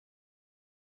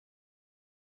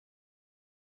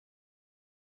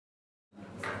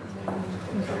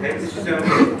Okay, this is a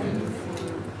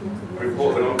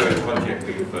report of an ongoing project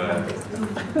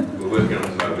we're working on at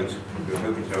the moment. We're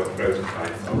hoping to have a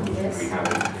prototype of we have.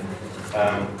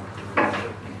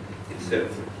 It's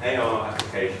an AR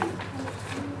application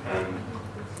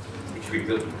which we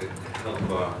built with the help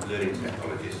of our learning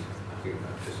technologists. I think I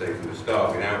have to say from the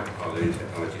start, without our learning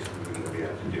technologists, we wouldn't be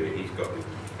able to do it. He's got the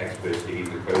expertise,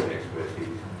 the coding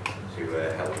expertise to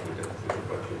help with the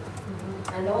project.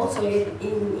 And also,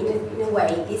 in a way,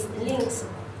 it links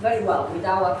very well with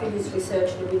our previous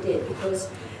research that we did, because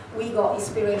we got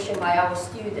inspiration by our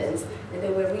students, that they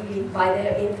were really, by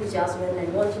their enthusiasm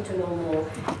and wanting to know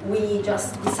more, we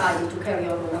just decided to carry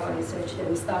on with our research that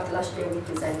we started last year, we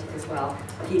presented as well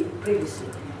previously.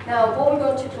 Now, what we're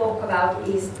going to talk about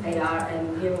is AR,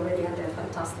 and we already had a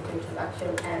fantastic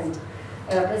introduction and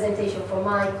presentation from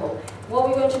Michael. What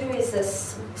we're going to do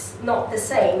is not the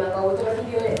same, but we're going to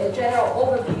give you a general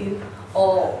overview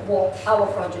of what our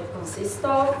project consists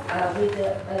of, with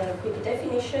quick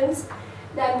definitions.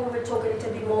 Then we will talk a little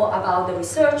bit more about the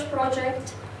research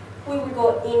project. We will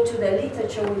go into the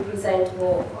literature, we present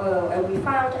what we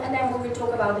found, and then we will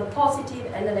talk about the positive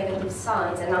and the negative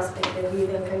sides and aspects that we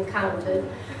have encountered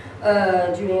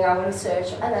during our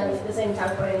research. And then if there's any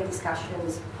time for any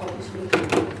discussions, obviously,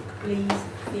 please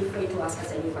feel free to ask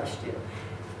us any question.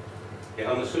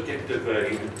 Yeah, on the subject of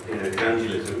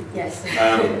evangelism, yes.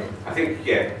 I think,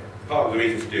 part of the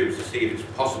reason to do is to see if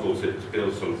it's possible to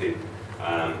build something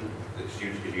that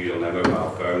students could use on their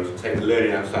mobile phones, to take the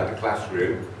learning outside the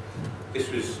classroom. This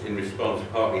was in response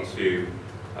partly to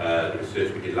the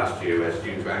research we did last year, where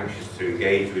students were anxious to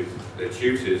engage with their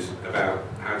tutors about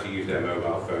how to use their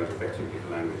mobile phones effectively for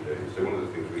language learning. So one of the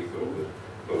things we thought was,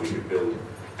 well, we could build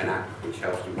an app which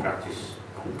helps them practice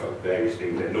various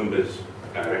things, their numbers,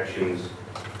 directions,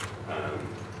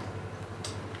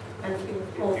 and a few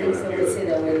more things that we'll see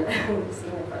that we'll see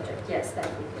in the project. Yes,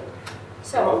 definitely.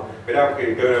 So, without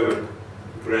going over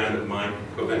ground that mine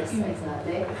covered. Yes,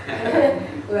 exactly.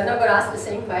 We're not going to ask the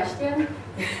same question,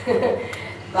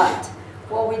 but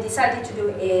what we decided to do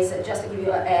is, just to give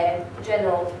you a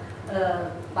general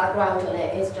background on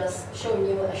it, is just showing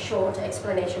you a short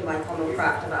explanation by Common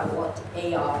Craft about what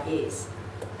AR is.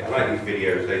 Yeah, I like these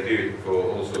videos. They do it for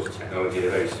all sorts of technology.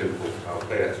 They're very simple. I'll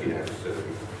play that to you now. So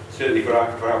certainly for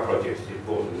our project, it's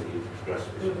important that you grasp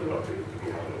this properly if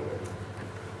you haven't already.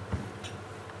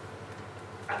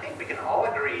 I think we can all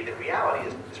agree that reality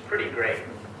is pretty great.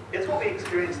 It's what we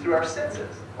experience through our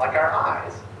senses, like our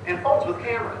eyes, and phones with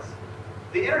cameras.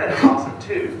 The internet is awesome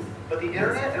too, but the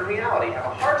internet and reality have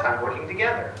a hard time working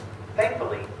together.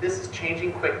 Thankfully, this is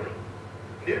changing quickly.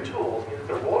 New tools mean that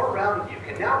the world around you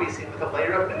can now be seen with a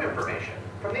layer of new information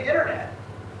from the internet.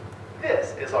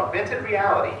 This is augmented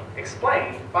reality,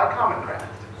 explained by Common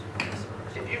Craft.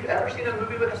 If you've ever seen a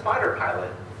movie with a fighter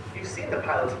pilot, you've seen the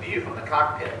pilot's view from the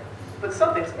cockpit, but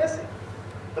something's missing.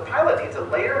 The pilot needs a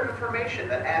layer of information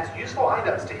that adds useful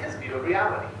items to his view of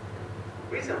reality.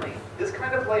 Recently, this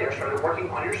kind of layer started working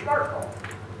on your smartphone,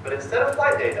 but instead of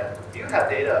flight data, you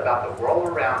have data about the world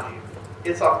around you.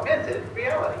 It's augmented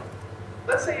reality.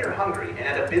 Let's say you're hungry and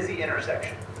at a busy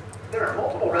intersection. There are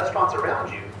multiple restaurants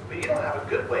around you, but you don't have a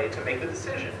good way to make the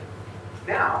decision.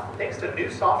 Now, thanks to new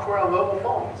software on mobile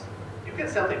phones, you can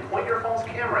simply point your phone's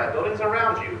camera at buildings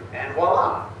around you, and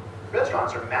voila!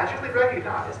 Restaurants are magically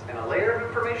recognized, and a layer of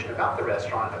information about the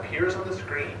restaurant appears on the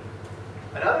screen.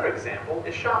 Another example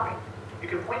is shopping. You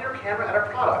can point your camera at a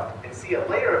product and see a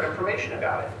layer of information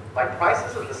about it, like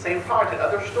prices of the same product at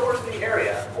other stores in the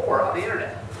area or on the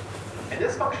internet. And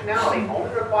this functionality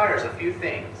only requires a few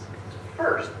things.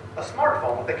 First, a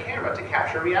smartphone with a camera to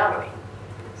capture reality.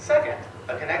 Second,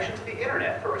 a connection to the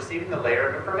internet for receiving the layer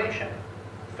of information.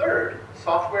 Third,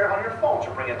 software on your phone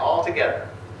to bring it all together.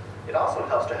 It also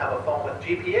helps to have a phone with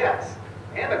GPS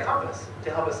and a compass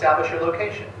to help establish your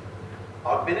location.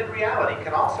 Augmented reality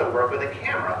can also work with a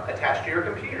camera attached to your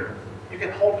computer. You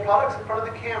can hold products in front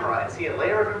of the camera and see a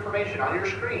layer of information on your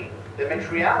screen that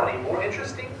makes reality more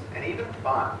interesting and even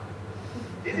fun.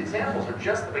 These examples are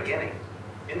just the beginning.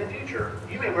 In the future,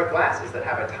 you may wear glasses that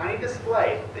have a tiny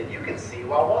display that you can see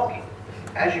while walking.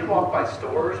 As you walk by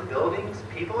stores, buildings,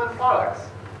 people, and products,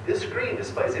 this screen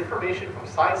displays information from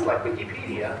sites like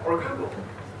Wikipedia or Google.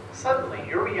 Suddenly,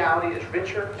 your reality is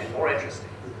richer and more interesting.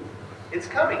 It's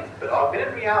coming, but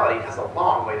augmented reality has a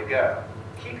long way to go.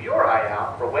 Keep your eye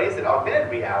out for ways that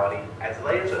augmented reality adds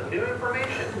layers of new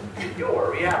information to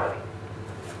your reality.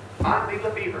 I'm Lee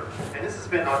Lefevre, and this has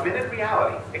been Augmented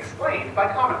Reality, explained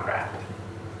by Common Craft.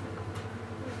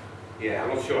 Yeah,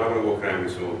 I'm not sure I'm going to walk around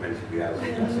with some augmented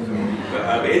reality glasses on.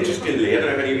 But interestingly, I don't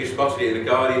know if any of you spotted it in The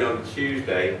Guardian on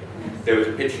Tuesday, there was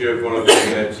a picture of one of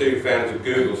the two founders of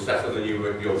Google sat on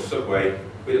your subway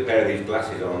with a pair of these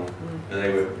glasses on, and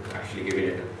they were actually giving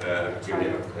it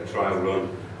a trial run.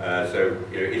 So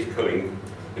you know, it's coming.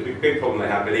 The big problem they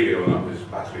had, believe it or not, was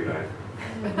battery life.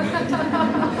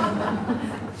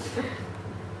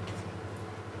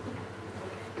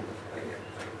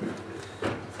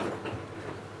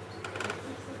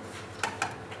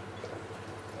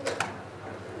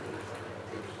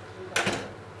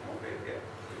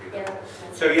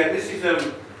 So yeah, this is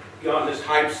Gartner's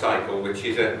hype cycle, which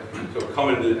is a sort of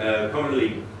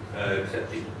commonly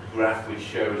accepted graph which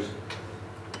shows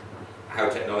how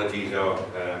technologies are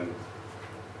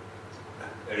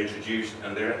introduced,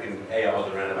 and they're in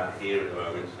AR's around about here at the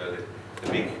moment, so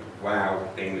the big wow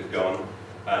thing has gone.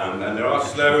 And there are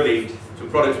slowly some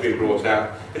products being brought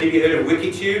out. Have you heard of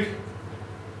Wikitude?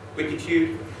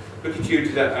 Wikitude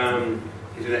is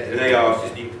an AR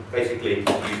system. You basically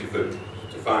use it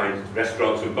to find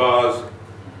restaurants and bars.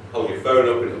 Hold your phone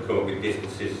up and it'll come up with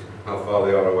distances, how far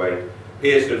they are away.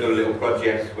 Pearson have done a little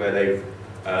project where they've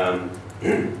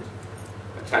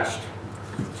attached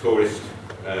tourist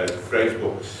phrase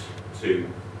books to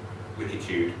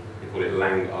Wikitude. They call it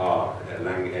Lang AR,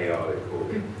 Lang AR they call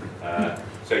it.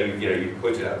 So you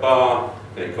point at a bar,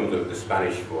 then it comes up with the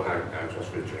Spanish for how to ask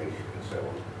for a drink and so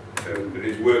on. So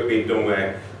there's work being done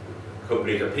where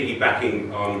companies are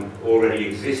piggybacking on already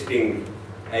existing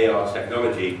AR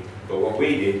technology, but what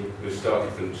we did was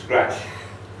started from scratch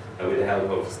with the help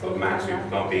of Matt, who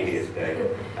can't be here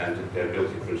today, and built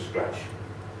it from scratch.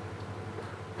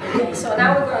 Okay, so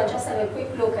now we're going to just have a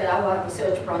quick look at our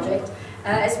research project.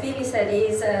 As Billy said,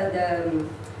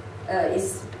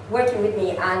 is working with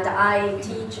me, and I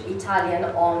teach Italian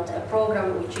on a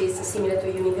program which is similar to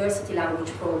a university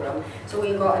language program. So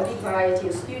we've got a big variety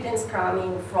of students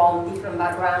coming from different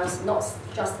backgrounds, not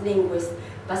just linguists,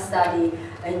 but study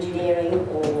engineering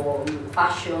or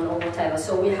fashion or whatever.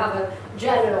 So we have a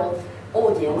general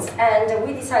audience, and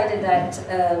we decided that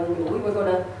we were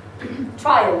going to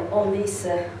trial on this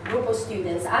group of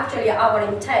students. Actually, our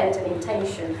intent and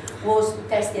intention was to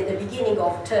test it at the beginning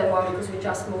of term one, because we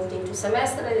just moved into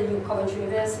semester at the new Coventry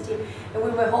University, and we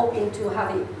were hoping to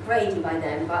have it ready by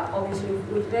then, but obviously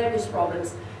with various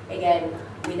problems, again,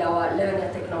 with our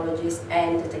learner technologies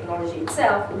and the technology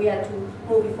itself, we had to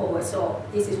move it forward. So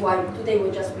this is why today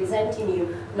we're just presenting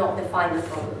you not the final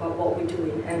product, but what we're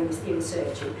doing, and we're still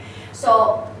researching.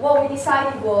 So what we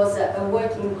decided was,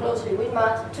 working closely with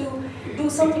Matt, to do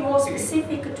something more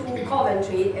specific to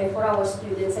Coventry and for our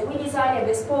students, and we designed a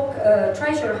bespoke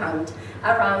treasure hunt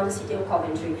around the city of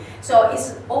Coventry. So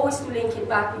it's always to link it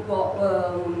back with what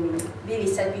Billy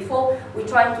said before. We're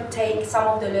trying to take some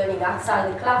of the learning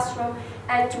outside the classroom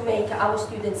and to make our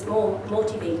students more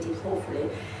motivated, hopefully.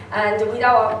 And with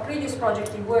our previous project,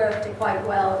 it worked quite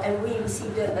well, and we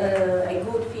received a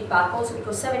good feedback also,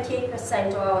 because 78%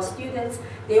 of our students,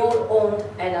 they all owned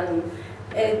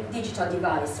a digital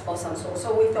device of some sort.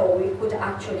 So we thought we could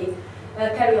actually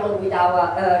carry on with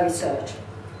our research.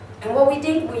 And what we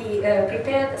did, we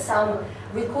prepared some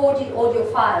recorded audio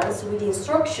files with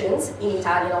instructions in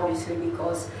Italian, obviously,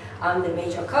 because I'm the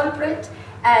major culprit.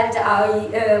 And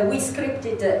we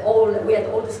scripted we had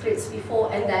all the scripts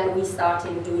before, and then we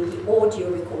started doing the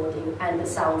audio recording and the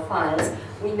sound files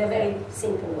in a very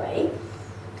simple way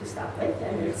to start with,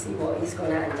 and we'll see what is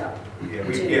going to end up.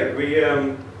 We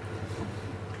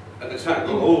at the time,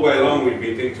 all the way along, we've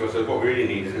been thinking to ourselves, what we really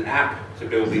need is an app to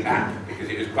build the app, because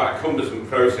it was quite a cumbersome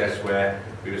process where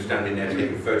we were standing there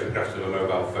taking photographs of a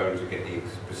mobile phone to get the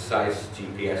precise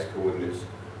GPS coordinates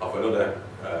of another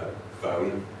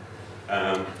phone.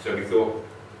 So we thought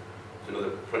it's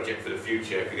another project for the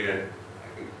future, if we're going to,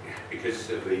 because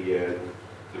of the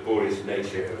laborious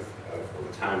nature of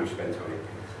the time we spent on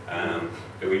it.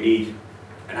 But we need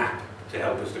an app to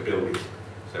help us to build it.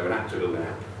 So an app to build an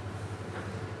app.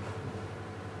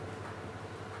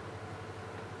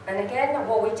 And again,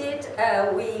 what we did,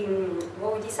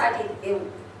 what we decided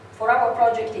for our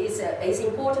project is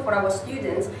important for our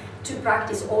students to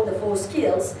practice all the 4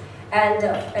 skills.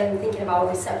 And thinking about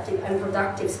receptive and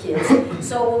productive skills.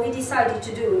 So what we decided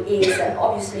to do is,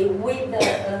 obviously, with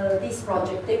this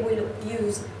project, they will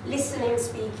use listening,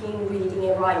 speaking, reading,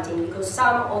 and writing, because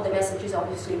some of the messages,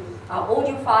 obviously, are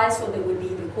audio files, so they will be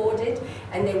recorded,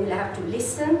 and they will have to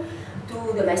listen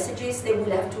to the messages. They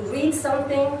will have to read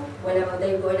something whenever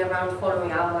they're going around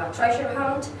following our treasure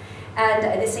hunt. And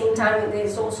at the same time,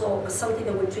 there's also something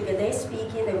that will trigger their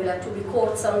speaking. They will have to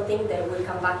record something that will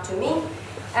come back to me.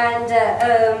 And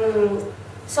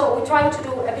so we're trying to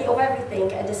do a bit of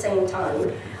everything at the same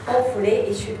time. hopefully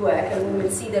it should work, and we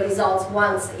will see the results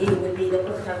once the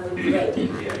prototype will be ready.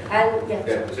 Yeah.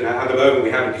 And So at the moment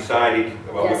we haven't decided.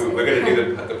 Well, yes, we're going to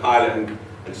do the pilot and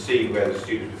see whether the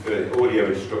students prefer audio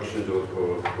instructions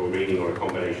or reading or a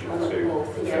combination of the two.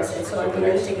 Both, yes, and so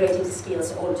integrating the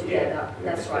skills all together. Yeah,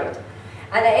 that's right.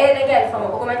 And again, from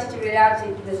augmented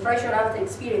reality, the treasure hunt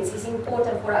experience is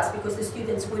important for us because the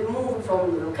students will move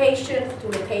from location to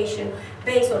location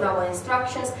based on our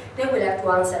instructions. They will have to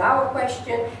answer our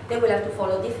question, they will have to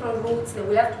follow different routes, they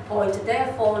will have to point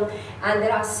their phone, and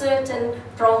there are certain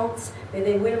prompts that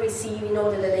they will receive in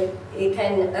order that they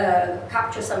can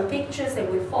capture some pictures, they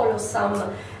will follow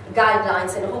some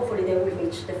guidelines, and hopefully they will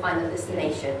reach the final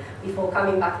destination before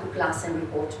coming back to class and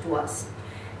report to us.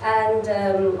 And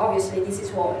obviously this is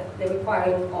what the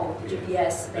requiring of the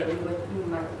GPS that you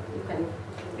can...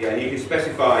 Yeah, and you can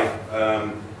specify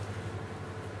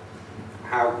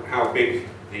how big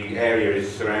the area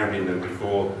is surrounding them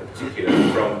before a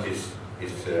particular prompt is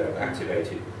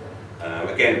activated.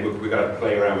 Again, we've got to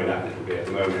play around with that a little bit at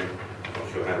the moment. I'm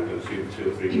not sure how we're going to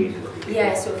 2 or 3 meters.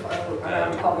 Yes,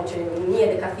 around Coventry,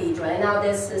 near the cathedral. And now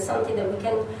there's something that we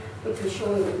can quickly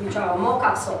show you, which are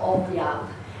mock-ups of the app.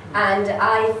 And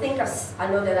I think, I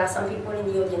know there are some people in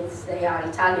the audience, they are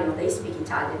Italian or they speak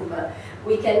Italian, but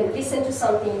we can listen to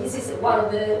something. This is one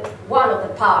of the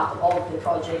part of the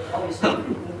project. Obviously,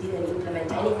 we didn't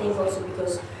implement anything also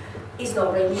because it's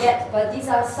not ready yet, but these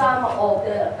are some of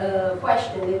the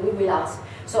questions that we will ask.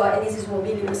 So this is what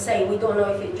Billy was saying, we don't know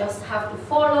if you just have to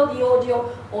follow the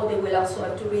audio or they will also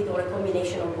have to read, or a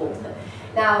combination of both.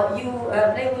 Now, you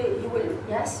will,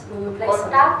 yes, we will play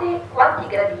something. Contate quanti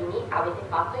gradini avete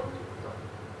fatto in tutto.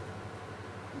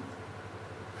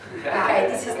 Okay,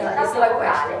 this is the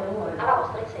question. Alla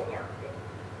vostra insegnante.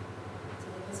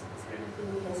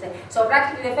 So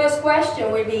practically the first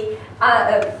question will be,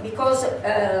 because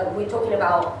we're talking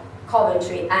about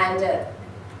Coventry and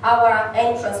our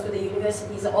entrance to the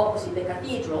university is opposite the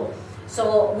cathedral,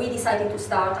 so we decided to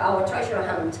start our treasure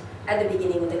hunt at the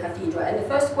beginning of the cathedral. And the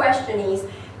first question is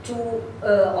to,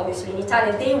 obviously in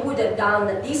Italian, they would have done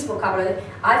this vocabulary.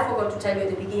 I forgot to tell you at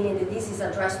the beginning that this is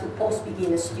addressed to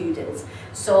post-beginner students.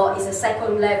 So it's a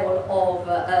second level of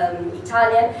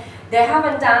Italian. They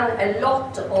haven't done a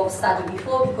lot of study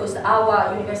before because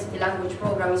our university language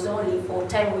program is only for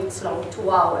 10 weeks long, 2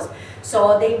 hours.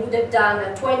 So they would have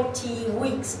done 20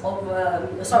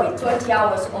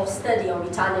 hours of study on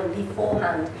Italian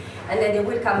beforehand. And then they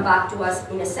will come back to us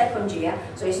in a second year.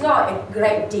 So it's not a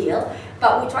great deal,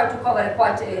 but we try to cover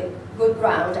quite a good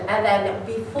ground. And then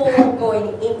before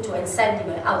going into and sending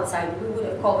them outside, we would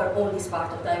have covered all this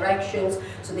part of directions,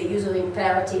 so the use of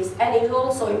imperatives, and it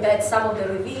also embeds some of the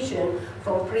revision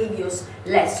from previous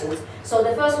lessons. So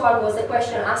the first one was the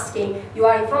question asking, you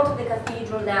are in front of the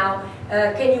cathedral now,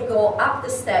 can you go up the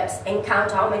steps and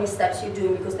count how many steps you're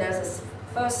doing, because there's a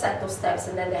first set of steps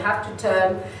and then they have to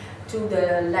turn to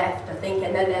the left, I think,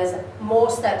 and then there's more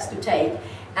steps to take.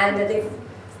 And the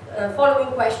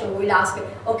following question will ask,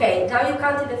 okay, now you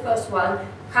counted the first one,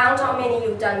 count how many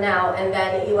you've done now, and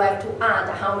then you have to add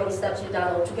how many steps you've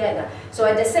done altogether. So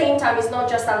at the same time, it's not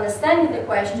just understanding the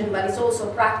question, but it's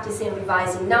also practicing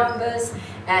revising numbers,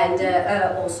 and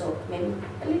also maybe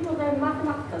a little bit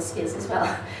mathematical skills as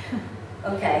well.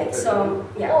 Okay, so,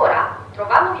 yeah. Ora,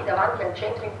 trovandovi davanti al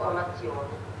centro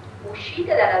informazioni,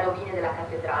 uscite dalle rovine della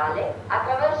cattedrale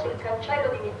attraverso il cancello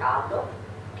di metallo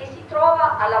che si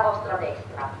trova alla vostra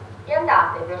destra e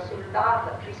andate verso il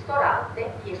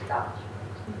bar-ristorante Fiestacci.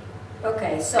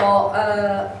 Okay, so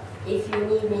if you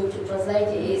need me to translate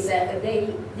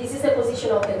it, this is the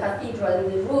position of the cathedral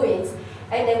in the ruins,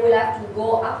 and they will have to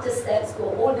go up the steps,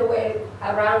 go all the way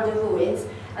around the ruins,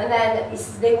 and then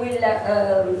they will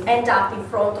end up in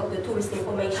front of the tourist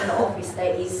information office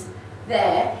that is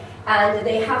there, and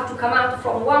they have to come out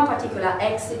from one particular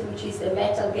exit, which is the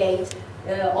metal gate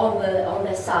on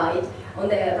the side, on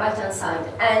the right-hand side,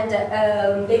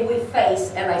 and they will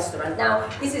face a restaurant. Now,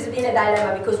 this has been a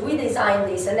dilemma because we designed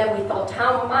this and then we thought,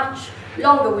 how much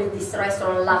longer will this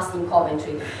restaurant last in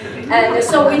Coventry? And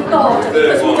so we thought,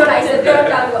 because we realized the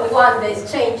third one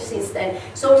that's changed since then,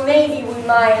 so maybe we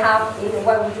might have,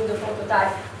 when we do the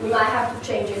prototype, we might have to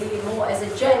change a little more as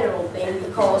a general thing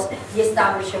because the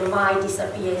establishment might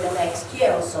disappear in the next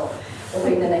year or so, or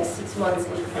in the next 6 months.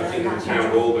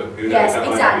 Town hall, but who knows? Yes,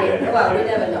 exactly. Well, we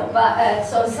never know. But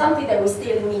so something that we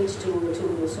still need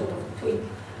to sort of tweak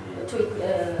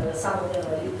some of the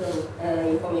little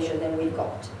information that we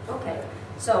got. Okay,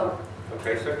 so.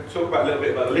 Okay, so talk about a little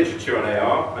bit about the literature on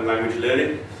AR and language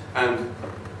learning, and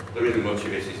there isn't much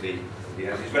of this.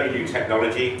 It's very new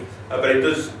technology, but it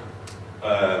does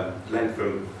lent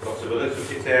from lots of other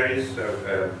subject areas.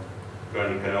 So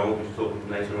Granny Canole, who's talking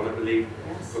later on, I believe,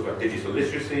 talks about digital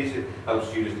literacies. It helps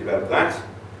students develop that.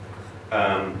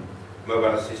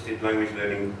 Mobile assisted language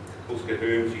learning, Kulska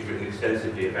Hume, she's written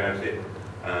extensively about it,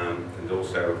 and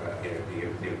also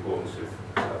the importance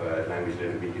of language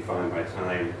learning being defined by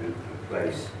time and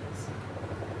place.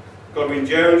 Godwin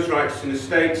Jones writes in the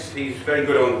States. He's very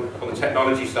good on the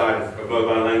technology side of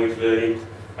mobile language learning.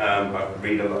 I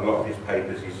read a lot of his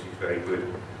papers. He's very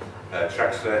good.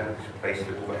 Traxler, who's based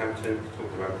at Wolverhampton,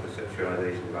 talked about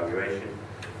conceptualization evaluation.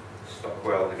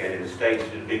 Stockwell, again in the States,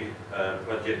 did a big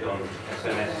project on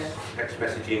SMS, text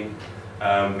messaging,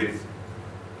 with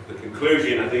the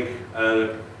conclusion, I think,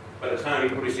 by the time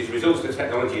he published his results, the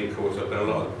technology had caught up, and a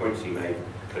lot of the points he made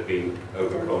had been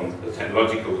overcome, the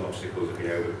technological obstacles have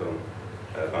been overcome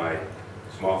by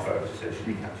smartphones,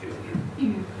 essentially captured.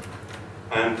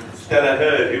 And Stella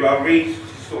Hurd, who I'll read,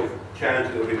 sort of challenge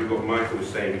a little bit with what Michael was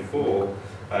saying before.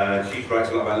 She writes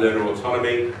a lot about learner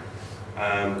autonomy.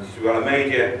 While a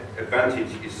major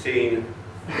advantage is seen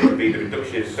to be the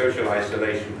reduction in social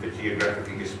isolation for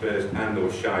geographically dispersed and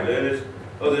or shy learners,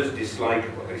 others dislike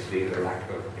what they see as a lack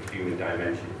of a human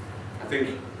dimension. I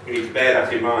think we need to bear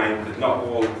that in mind, that not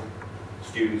all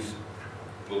students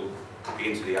will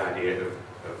be into the idea of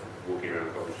walking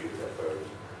around Coventry with their phones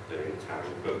learning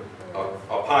Italian, but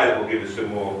our pilot will give us some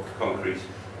more concrete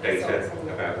data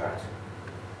about that.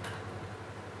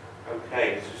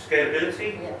 Okay, so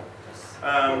scalability.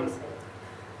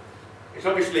 It's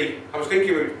obviously, I was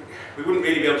thinking we wouldn't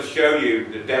really be able to show you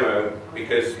the demo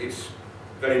because it's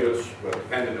very much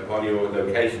dependent upon your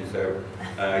location, so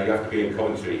you have to be in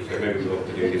Coventry, so maybe we'll have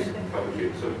to do this in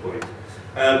Coventry at some point.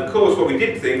 Of course, what we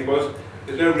did think was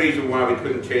there's no reason why we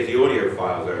couldn't change the audio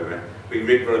files over.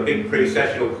 We run a big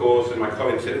pre-sessional course, and my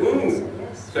colleague said, ooh.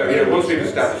 So once we've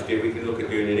established it, we can look at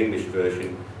doing an English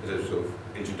version as a sort of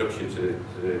introduction to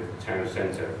the town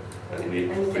centre. And you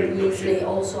can usually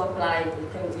also apply,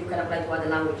 you can apply to other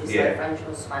languages like French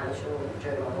or Spanish or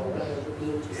German or whatever you'd be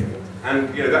interested.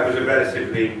 And that was a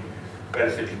relatively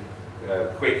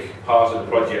quick part of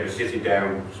the project. Was sitting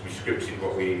down, we scripted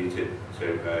what we needed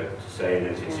to say, and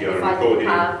then Tiziana recorded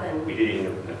it. We did it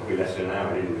in probably less than an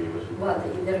hour, didn't we? Well,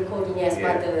 the recording, yes,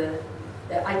 but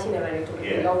the itinerary took a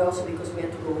bit longer also because we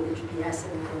had to go with the GPS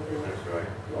and record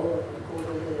all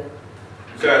the...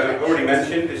 So as I've already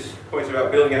mentioned, this point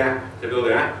about building an app to build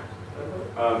an app.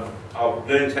 Our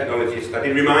learning technologist, I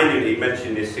did remind him that he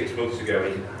mentioned this 6 months ago,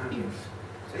 and he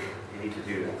said, you need to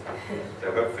do that.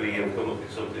 So hopefully he'll come up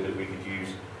with something that we could use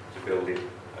to build it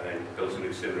and build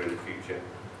something similar in the future.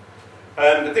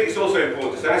 I think it's also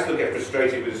important to say, I still get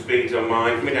frustrated with the speeds on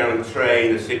mine. Coming down on the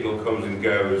train, the signal comes and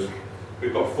goes.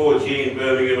 We've got 4G in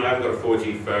Birmingham. I haven't got a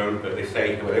 4G phone, but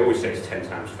they always say it's 10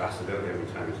 times faster, don't they, every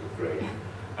time it's upgraded.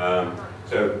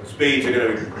 So speeds are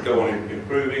going to go on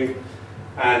improving.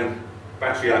 And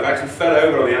battery life. I actually fell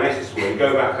over on the ice this morning,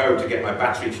 go back home to get my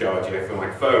battery charger for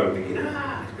my phone, thinking, it's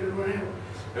going to run out.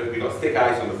 And we've got thick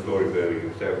ice on the floor in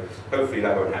Birmingham, so hopefully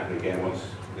that won't happen again once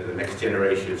the next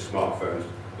generation of smartphones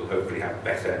will hopefully have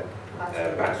better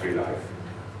battery life.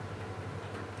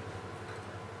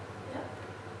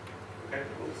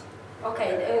 Okay.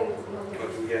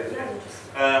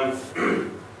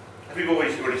 As we've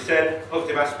already said,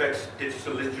 positive aspects,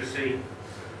 digital literacy,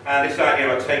 and this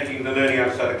idea of taking the learning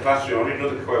outside the classroom. I read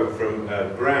another quote from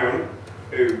Brown,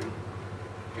 who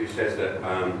says that,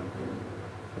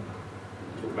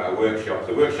 talk about a workshop.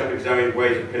 The workshop examined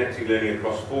ways of connecting learning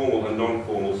across formal and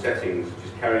non-formal settings, such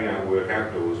as carrying out work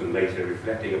outdoors and later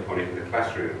reflecting upon it in the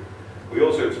classroom. We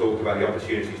also talked about the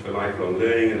opportunities for lifelong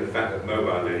learning and the fact that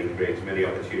mobile learning creates many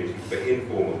opportunities for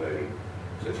informal learning,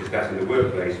 such as that in the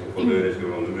workplace or for learners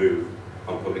who are on the move,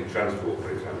 on public transport, for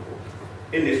example.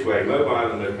 In this way, mobile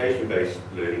and location-based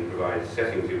learning provides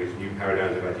settings in which new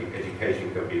paradigms of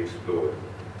education can be explored.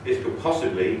 This could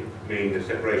possibly mean the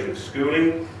separation of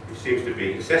schooling, which seems to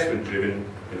be assessment-driven,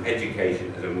 and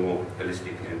education as a more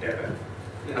holistic endeavour.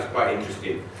 That's quite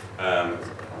interesting.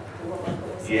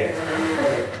 Yeah.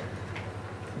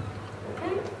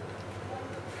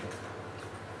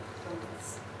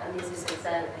 And this is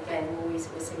again, what we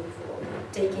said before,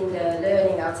 taking the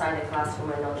learning outside the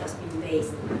classroom and not just being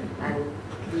based and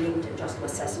linked just to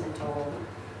assessment or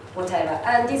whatever.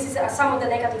 And this is some of the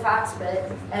negative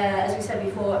aspects, as we said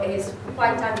before, is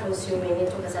quite time consuming.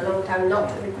 It took us a long time not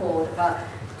to record, but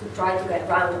to try to get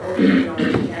around all the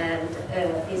technology, and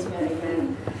it's very, very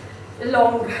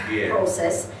long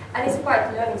process. And it's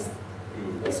quite learning,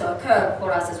 it's a curve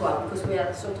for us as well, because we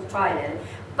are sort of trying it.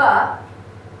 But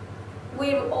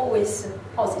we're always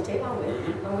positive, aren't we?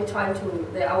 And we're trying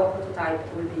to, our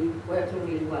prototype will be working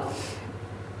really well.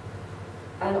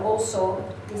 And also,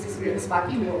 this is brings back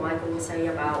to what Michael was saying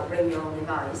about bring your own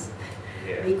device,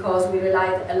 because we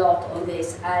relied a lot on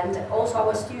this, and also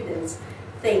our students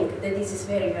think that this is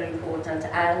very, very important.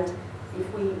 And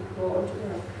if we go on to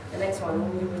the next one,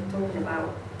 when we were talking about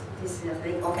this, I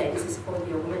think, okay, this is for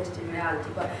the augmented reality,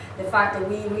 but the fact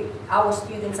that our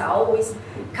students are always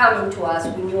coming to us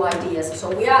with new ideas, so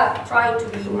we are trying to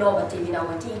be innovative in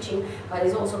our teaching, but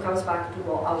it also comes back to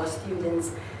what our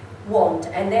students want,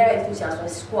 and their enthusiasm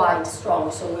is quite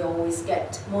strong, so we always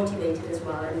get motivated as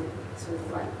well, and sort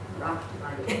of like wrapped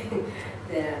by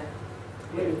their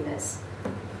willingness.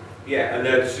 Yeah, and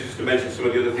just to mention some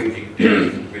of the other things you can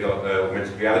do with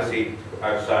augmented reality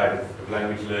outside of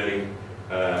language learning,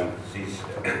 these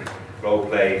role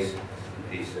plays,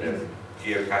 these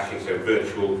geocaching, so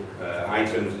virtual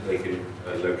items that they can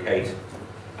locate,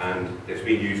 and it's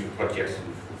been used for projects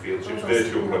and field trips,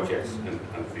 virtual projects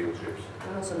and field trips.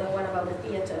 And also the one about the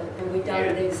theatre, and we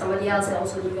done, somebody else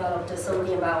also developed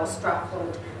something about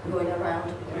Stratford, going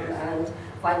around and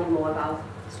finding more about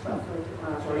Stratford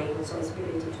learning, so it's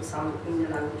related to some in the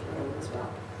language learning as well.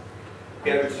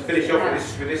 Yeah, to finish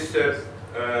off with this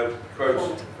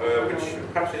quote, which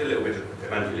perhaps is a little bit of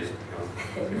evangelistic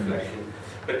reflection,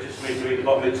 but just reading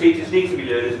the teachers need to be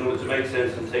learners in order to make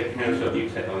sense and take account of new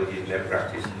technologies in their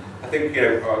practice. I think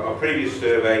our previous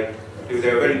survey, they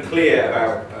were very clear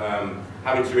about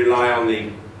having to rely on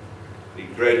the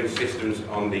grading systems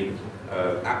on the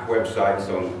app websites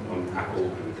on Apple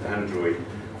and Android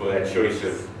for their choice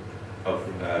of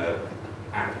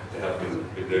app to help them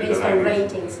with the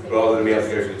language, rather than be able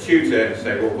to go to the tutor and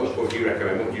say, well, what do you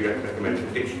recommend? What would you recommend for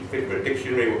a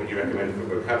dictionary? What would you recommend for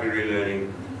vocabulary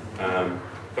learning?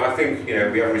 So I think we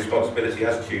have a responsibility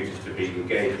as tutors to be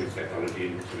engaged with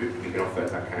technology, so we can offer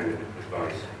that kind of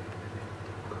advice.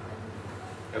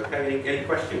 Okay, any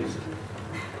questions?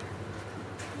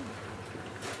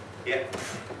 Yeah.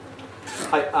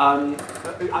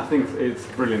 I think it's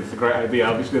brilliant. It's a great idea.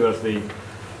 Obviously, there's the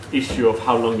issue of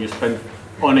how long you spend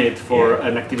on it for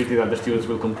an activity that the students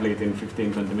will complete in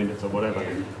 15, 20 minutes or whatever.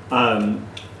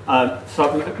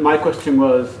 So my question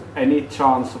was, any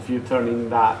chance of you turning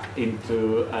that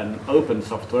into an open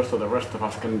software so the rest of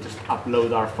us can just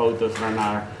upload our photos and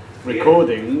our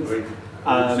recordings?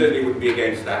 I certainly wouldn't be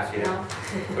against that, I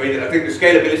mean, I think the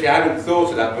scalability, I haven't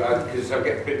thought of that, but because I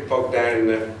get a bit bogged down in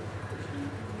the,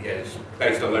 it's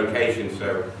based on location,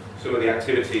 so some of the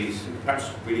activities,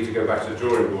 perhaps we need to go back to the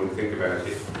drawing board and think about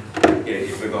it.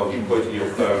 If it involves you pointing your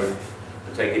phone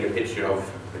and taking a picture of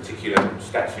a particular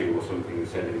statue or something and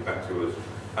sending it back to us.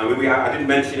 I mean, I didn't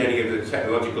mention any of the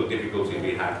technological difficulties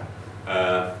we had.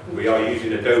 We are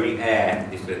using Adobe Air,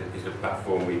 is the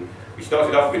platform. We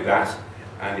started off with that,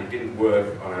 and it didn't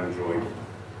work on Android.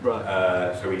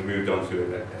 Right. So we moved on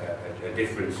to a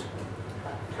different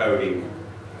coding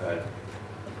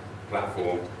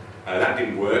platform. That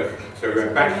didn't work, so we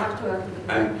went back,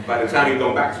 and by the time we'd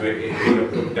gone back to it, it had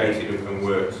updated and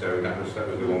worked, so that was the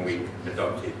one we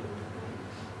adopted.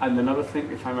 And another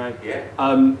thing, if I may,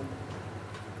 yeah.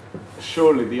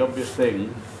 Surely the obvious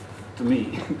thing to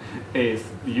me is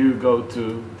you go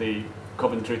to the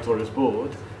Coventry Tourist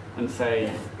Board and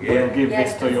say, we'll give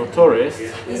this to your tourists,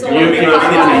 you give us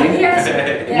money,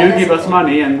 you give us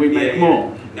money and we make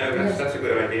more. No, that's a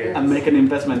good idea. And make an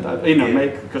investment,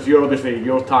 because you're obviously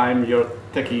your time, your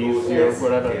techies, your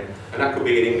whatever. Yeah. And that could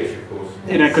be in English, of course.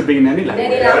 And it could be in any language.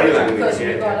 In any language, because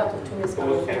we've got a lot of tourists.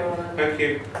 Thank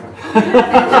you.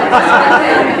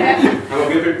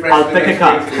 I'll take a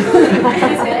cut.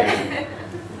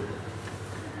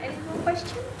 Any more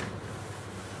questions?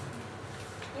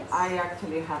 Yes. I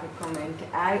actually have a comment.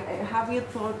 Have you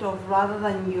thought of, rather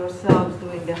than yourselves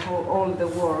doing all the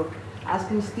work,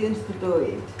 asking students to do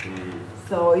it?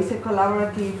 So it's a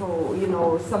collaborative,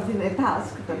 or something, a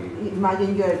task that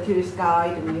imagine you're a tourist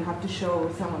guide and you have to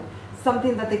show someone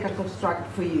something that they can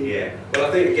construct for you. Yeah. Well,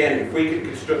 I think again, if we could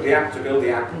construct the app to build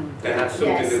the app, then that's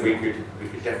something that we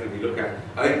could definitely look at.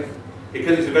 I think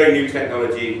because it's a very new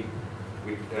technology,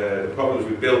 the problems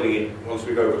with building it, once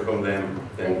we've overcome them,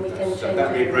 then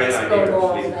that'd be a great idea.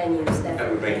 Actually, that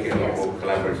would make it a lot more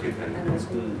collaborative.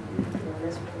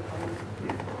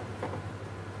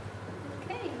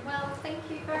 Okay, well, thank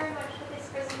you very much for this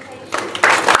presentation.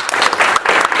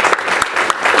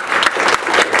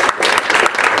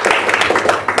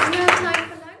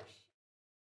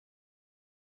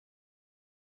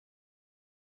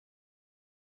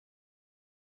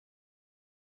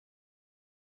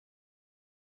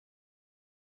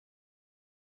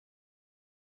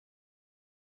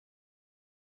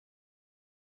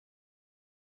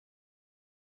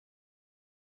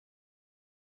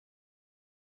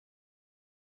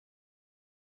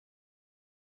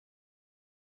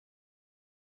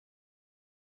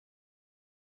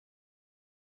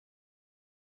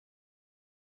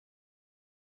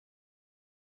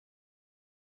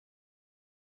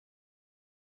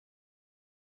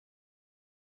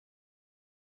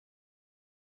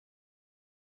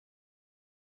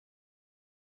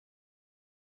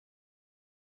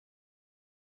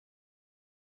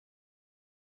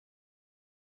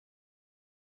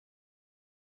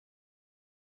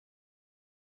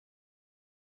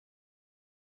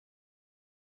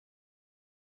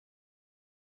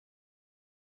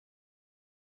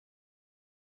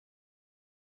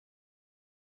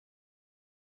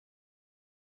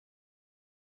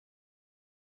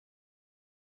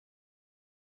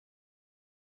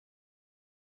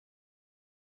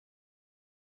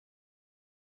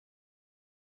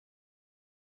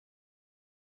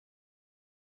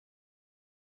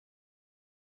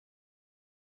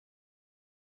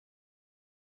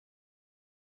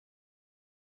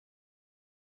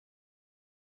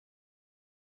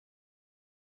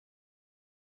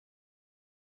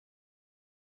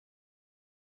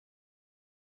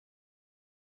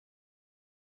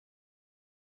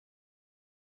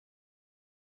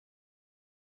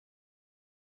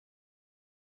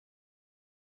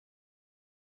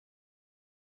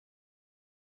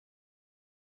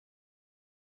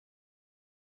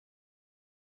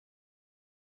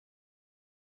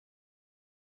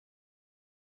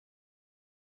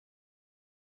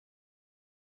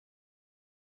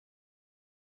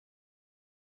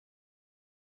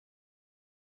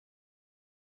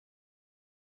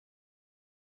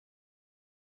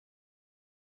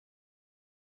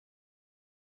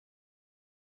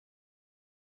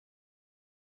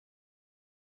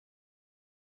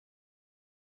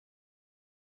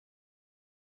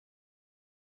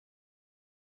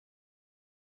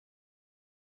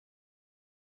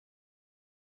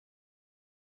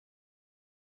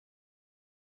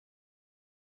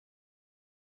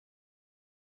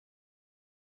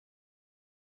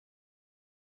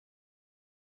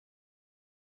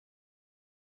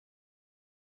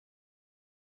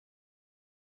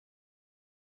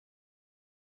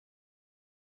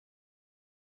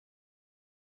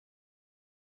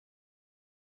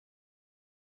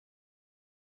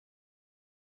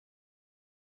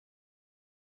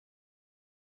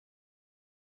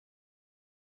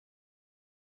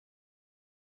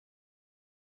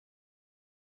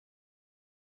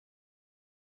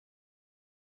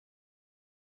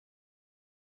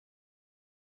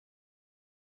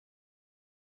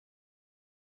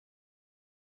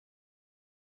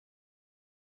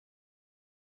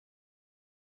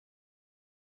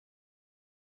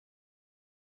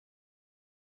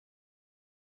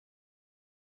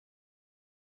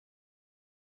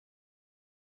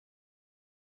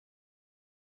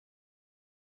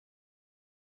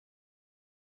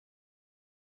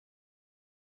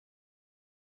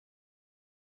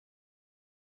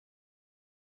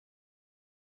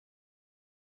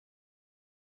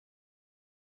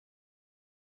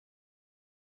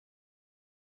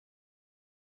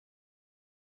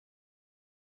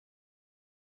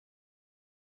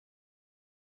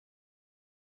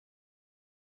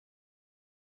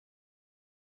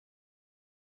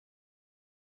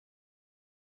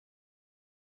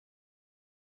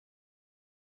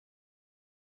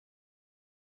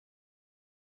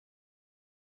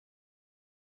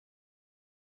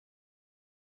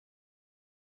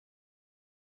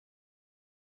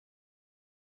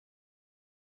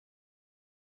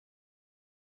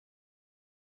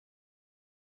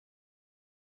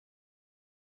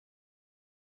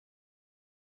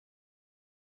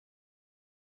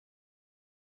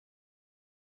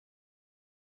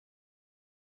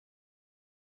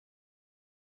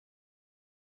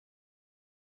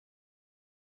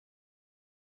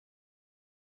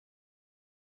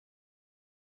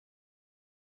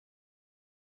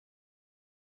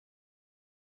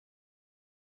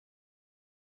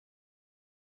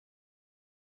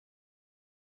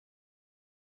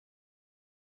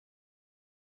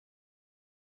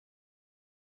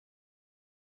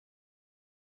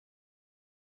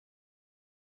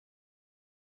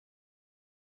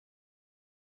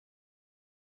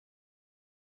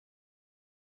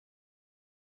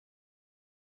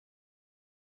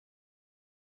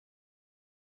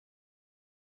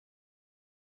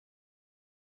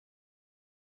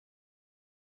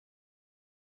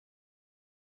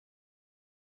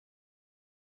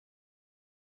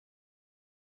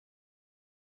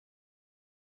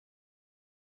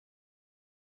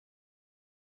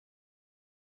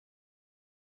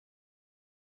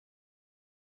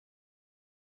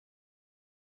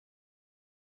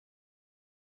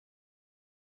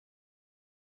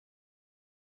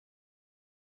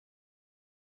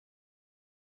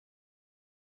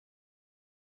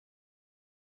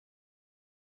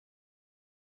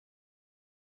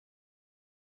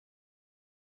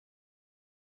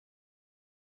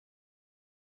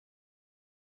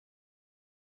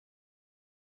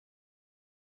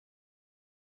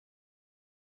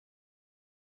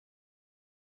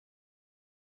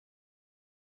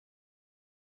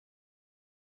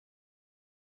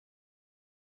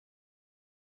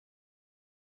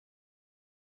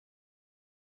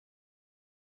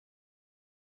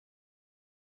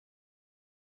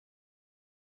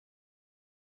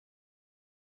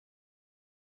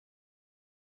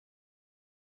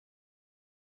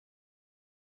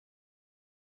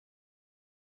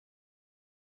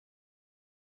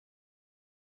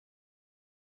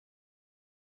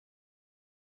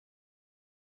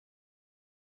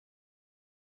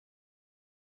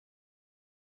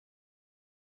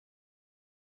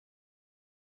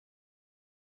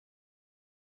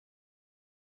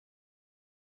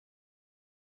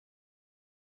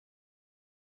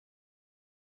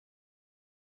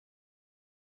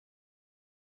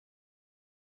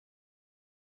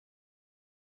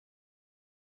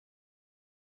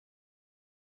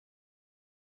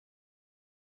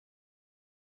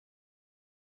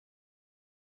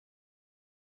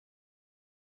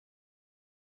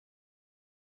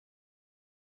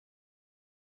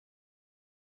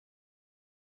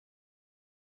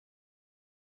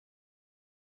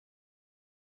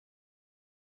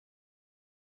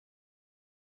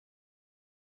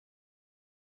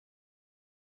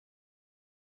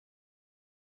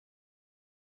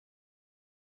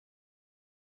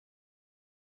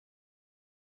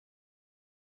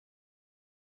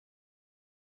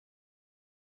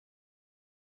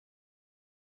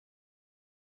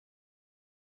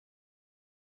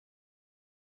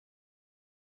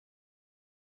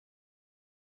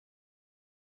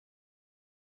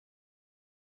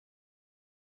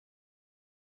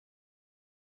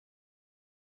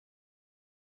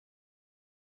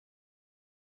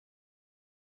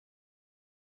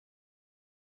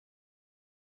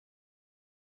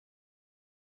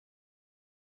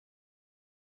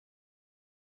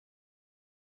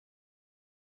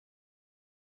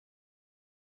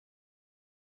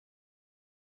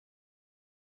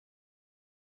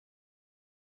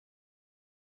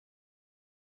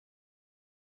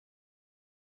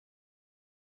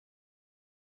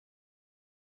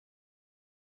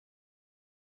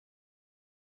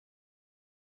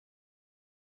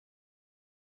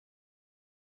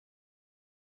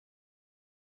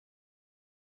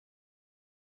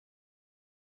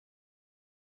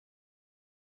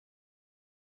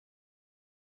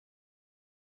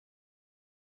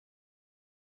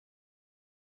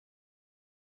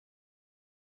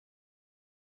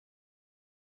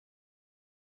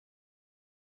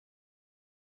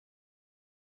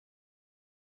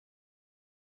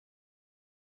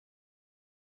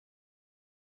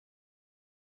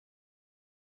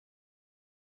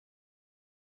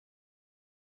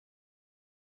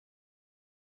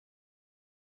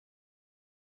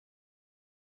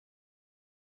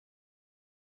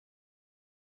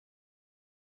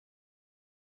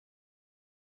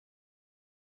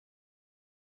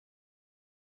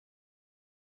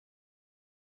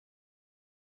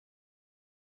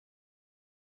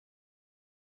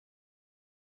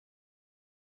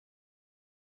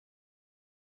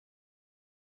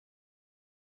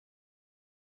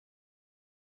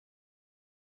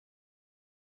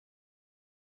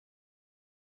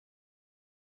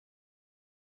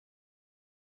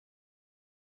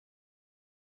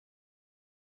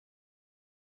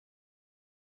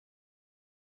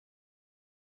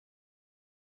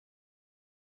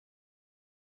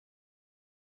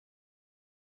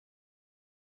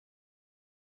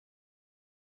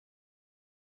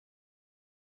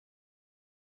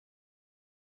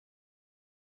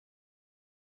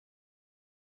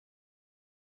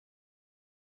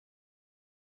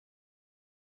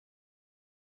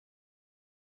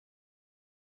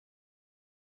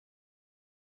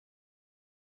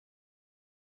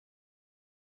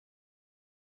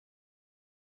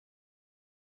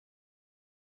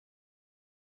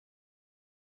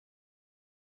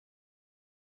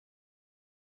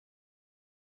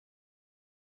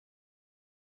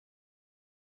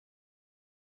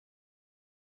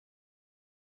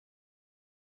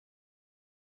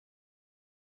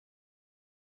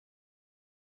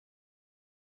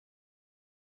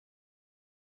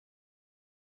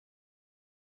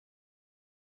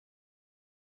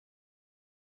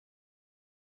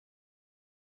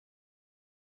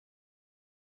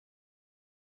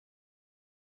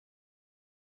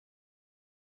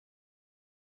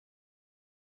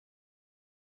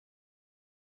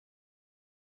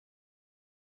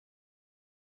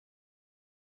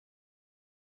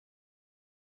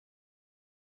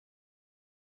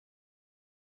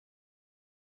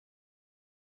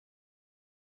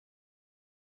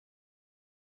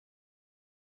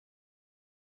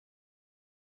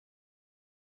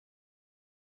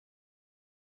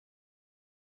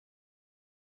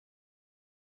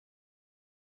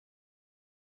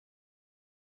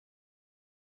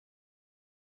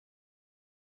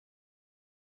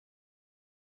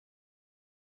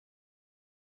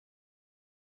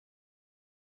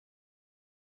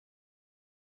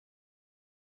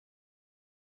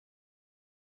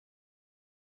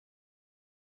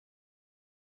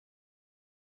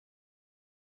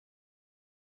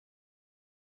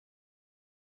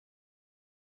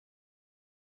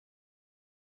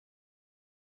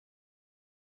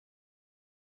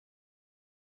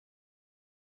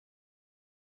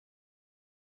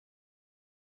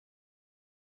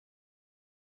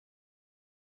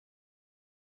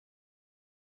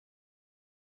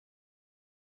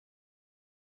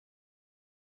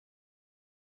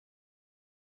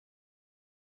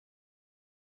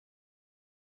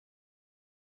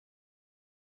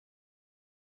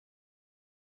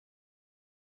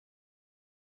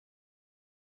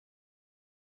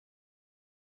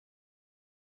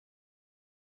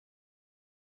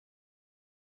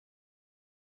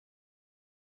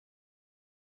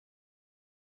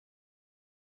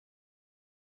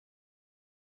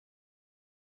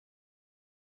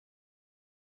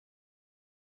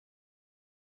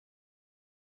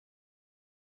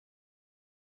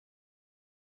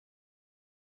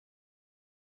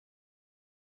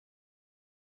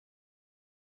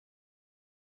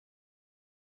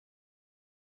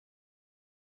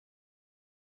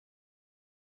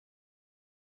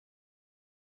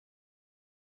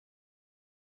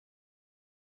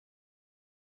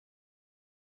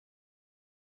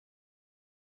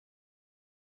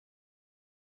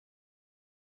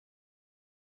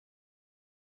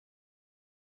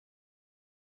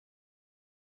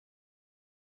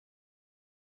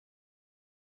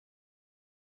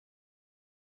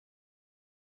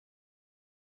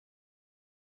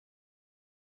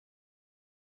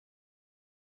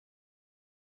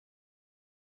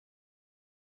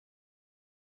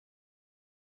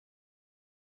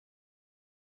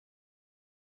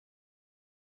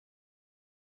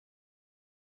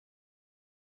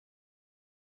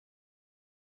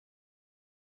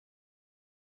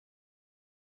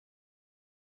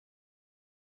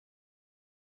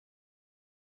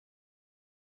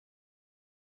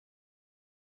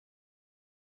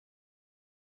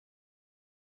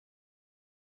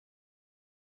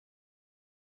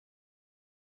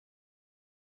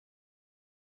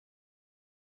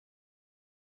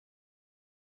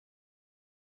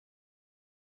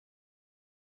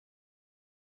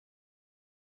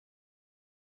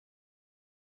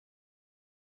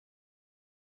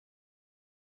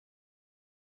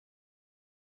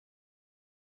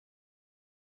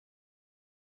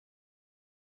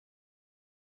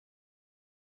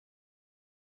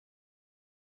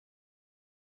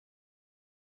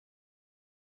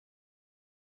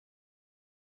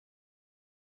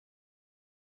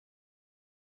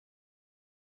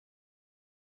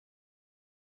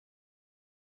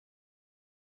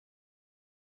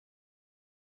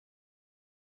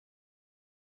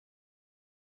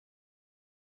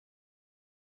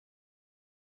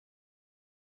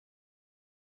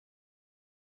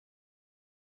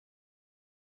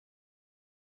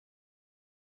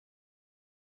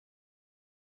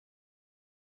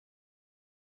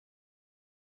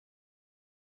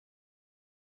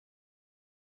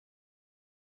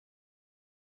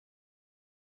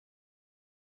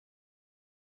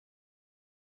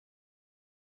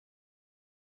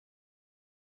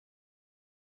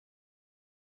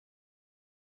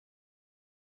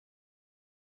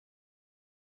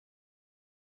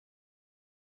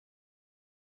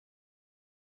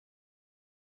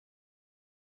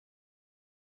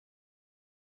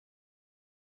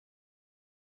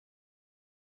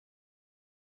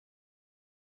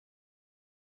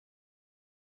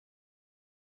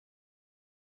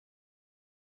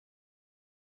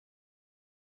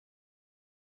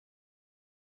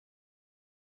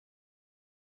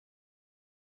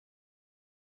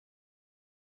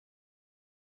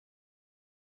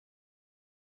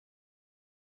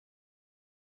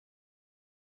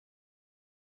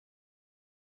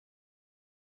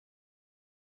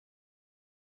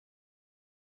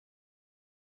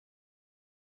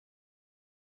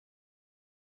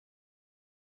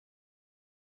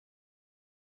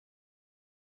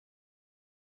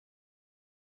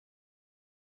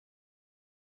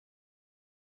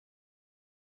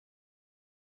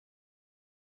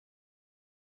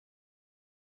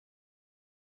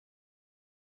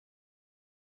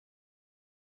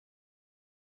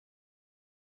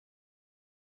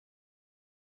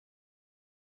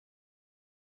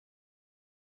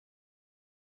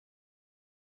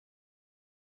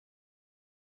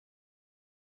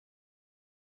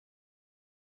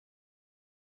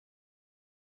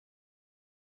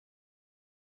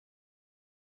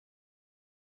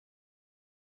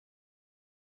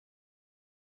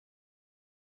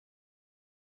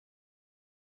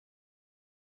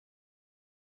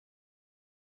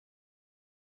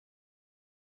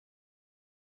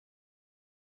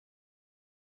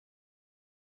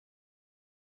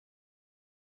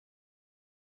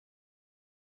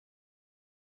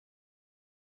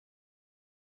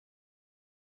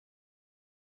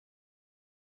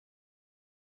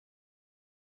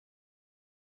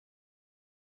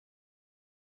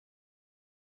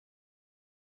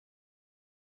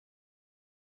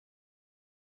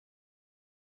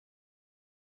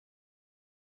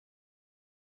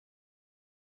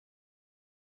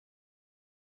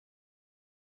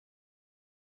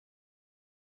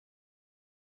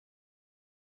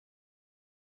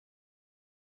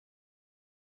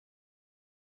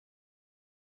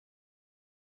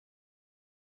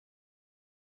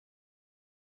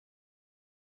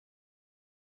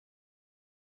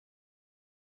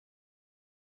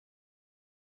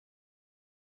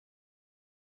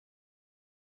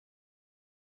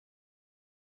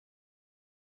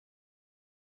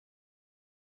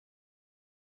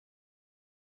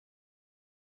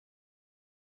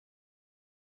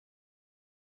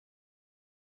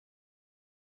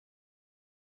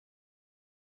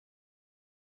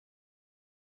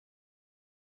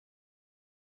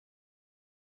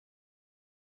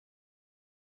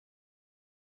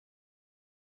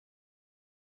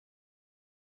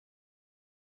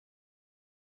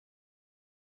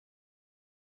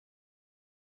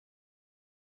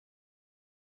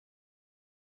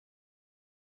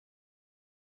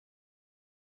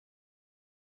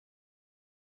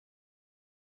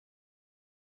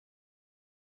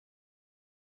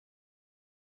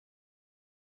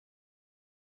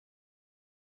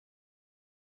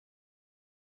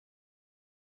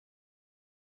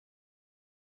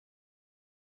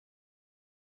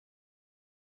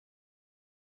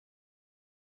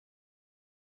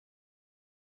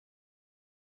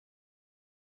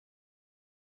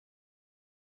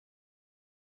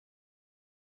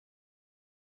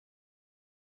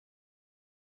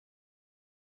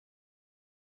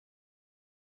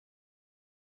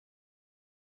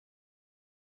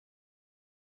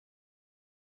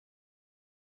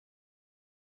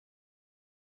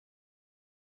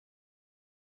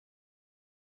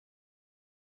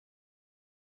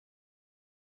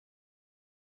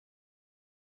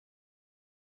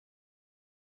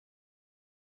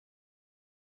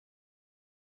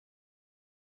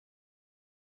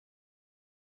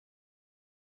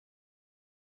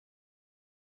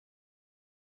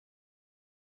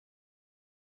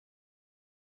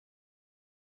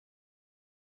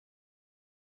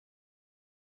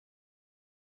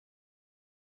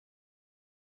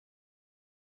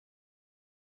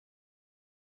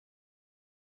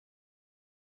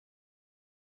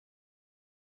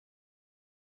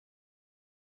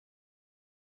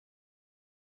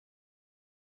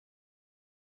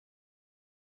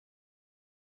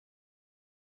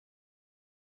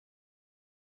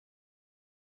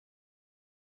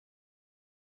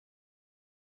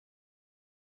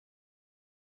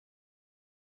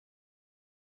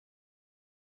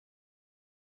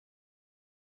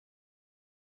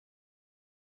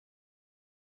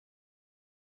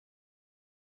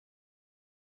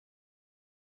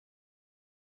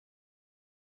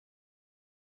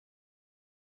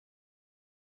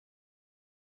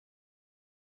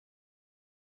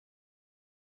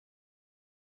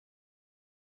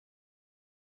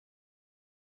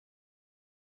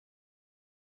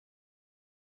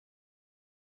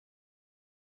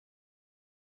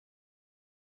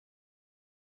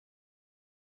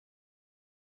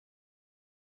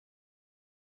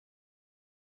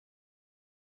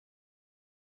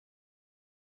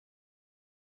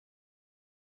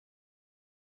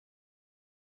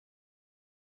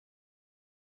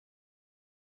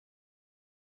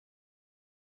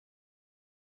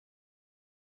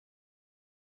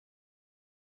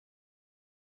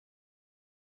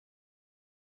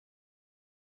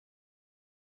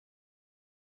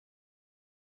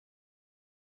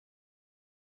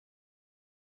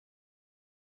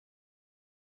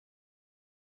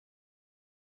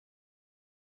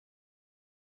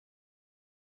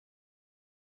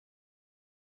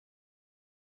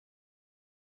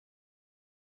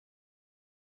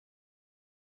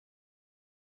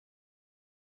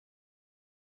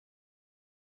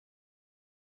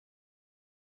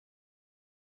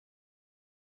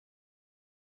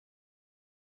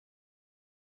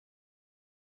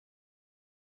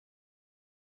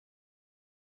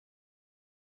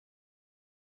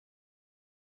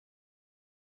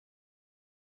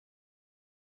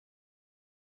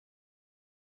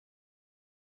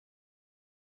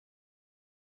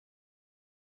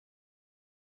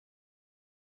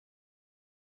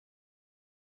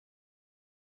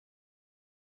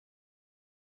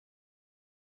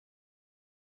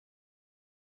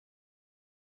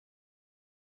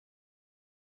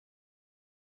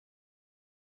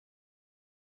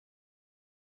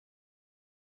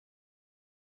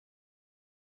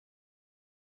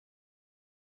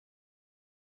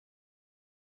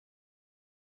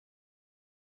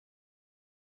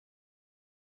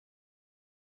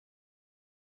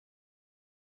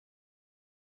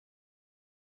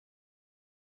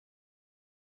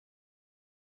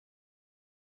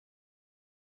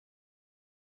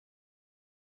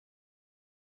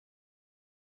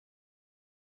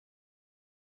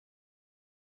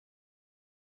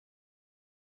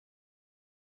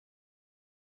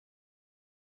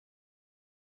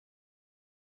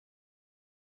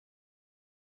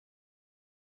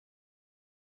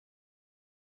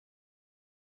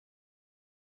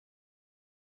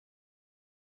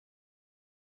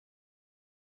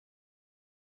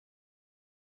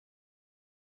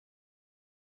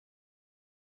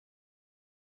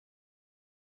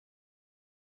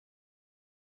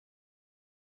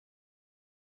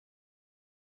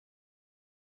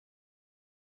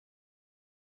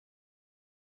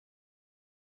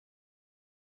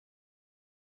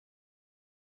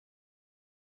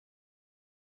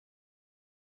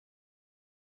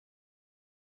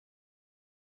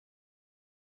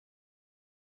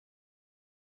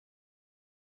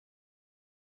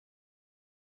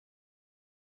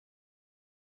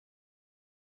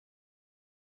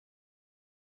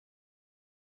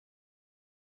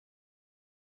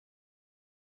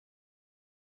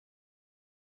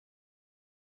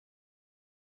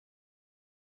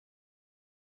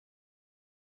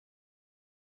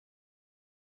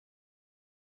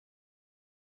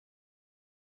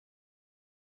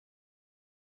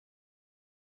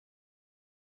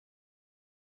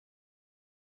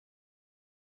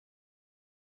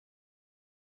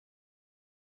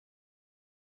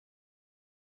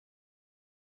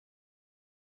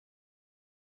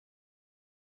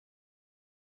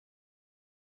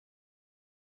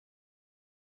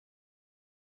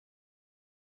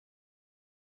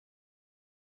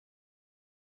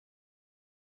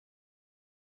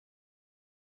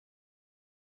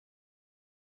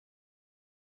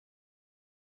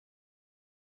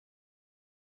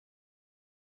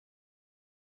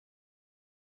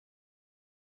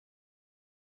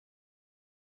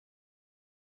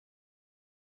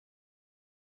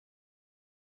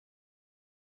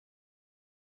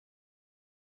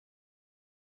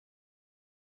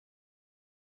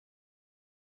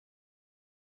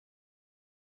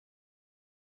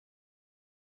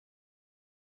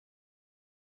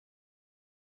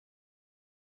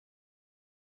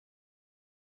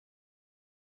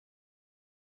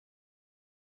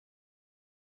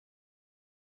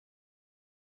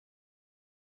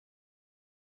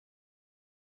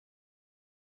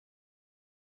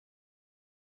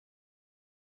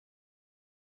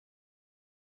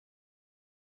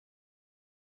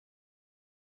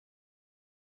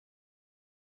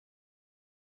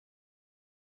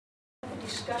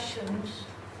 discussions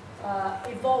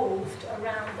evolved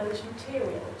around those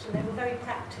materials, and they were very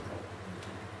practical.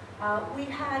 We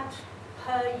had,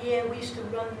 per year, we used to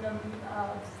run them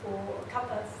for a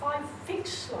couple of 5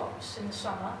 fixed slots in the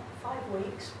summer, 5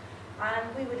 weeks,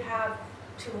 and we would have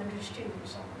 200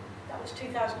 students on them. That was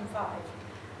 2005.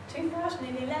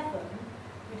 2011,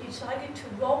 we decided to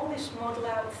roll this model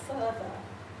out further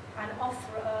and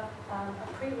offer a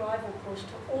pre-arrival course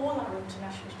to all our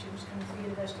international students coming to the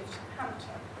University of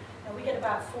Southampton. Now, we get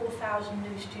about 4,000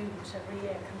 new students every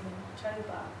year coming in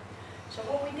October. So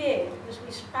what we did was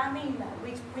we spam email.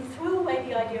 We threw away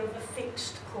the idea of a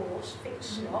fixed course,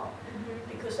 fixed slot,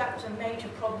 because that was a major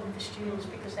problem for students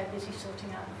because they're busy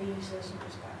sorting out visas and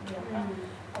this, that, and the other.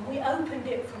 And we opened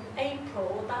it from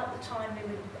April, about the time they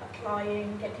were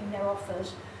applying, getting their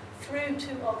offers, through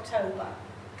to October.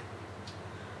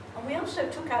 And we also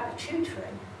took out the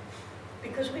tutoring,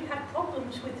 because we've had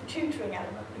problems with the tutoring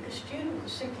element, because students were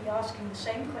simply asking the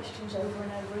same questions over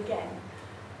and over again.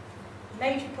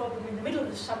 Major problem in the middle of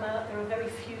the summer, there are very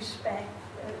few spare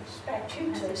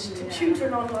tutors to tutor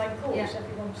an online course.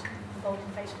 Everyone's involved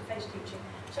in face-to-face teaching.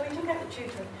 So we took out the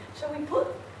tutoring. So we put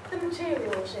the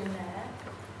materials in there.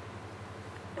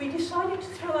 We decided to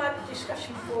throw out the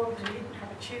discussion forum because we didn't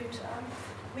have a tutor.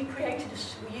 We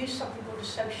used something called a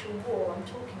social wall. I'm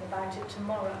talking about it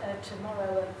tomorrow at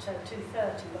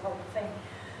 2:30, the whole thing.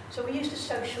 So we used a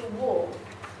social wall.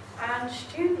 And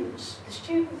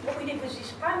what we did was we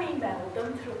spam emailed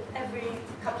them through every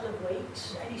couple of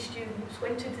weeks. Any students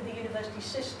went into the university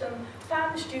system,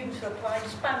 found the students who are applying,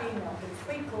 spam emailed them,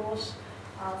 free course,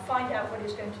 find out what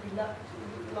it's going to be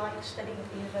like studying at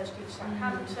the University of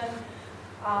Southampton.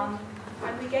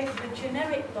 And we gave them a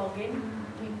generic login.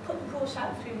 We put the course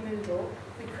out through Moodle.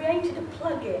 We created a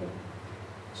plugin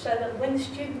so that when the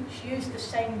students used the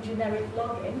same generic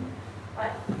login,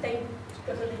 they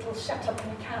got a little set up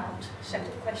an account, set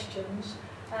of questions.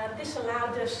 This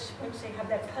allowed us, once they had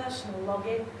their personal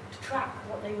login, to track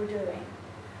what they were doing.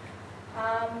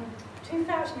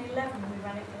 2011 we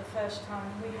ran it for the first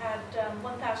time. We had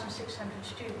 1,600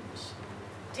 students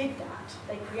did that.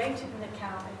 They created an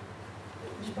account,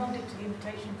 responded to the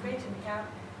invitation, created an account,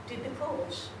 did the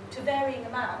course to varying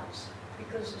amounts,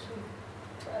 because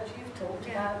as you've talked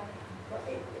about,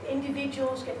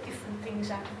 individuals get different things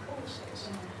out of courses.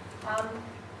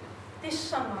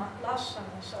 Last summer,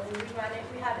 we ran it,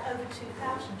 we had over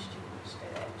 2,000 students do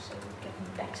it, so we're getting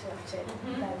better at it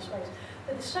in those ways.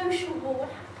 But the social wall,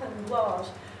 what happened was,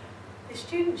 the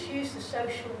students used the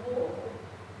social wall,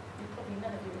 and probably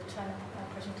none of you will turn up at my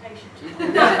presentation tonight.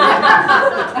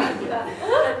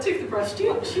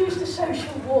 Students used the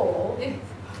social wall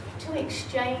to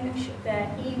exchange their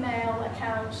email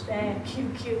accounts, their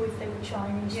QQ if they were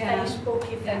Chinese, Facebook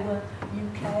if they were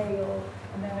UK or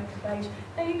America-based.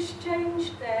 They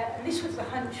exchanged and this was the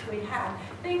hunch we had,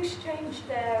 they exchanged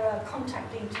their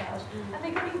contact details and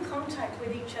they got in contact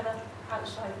with each other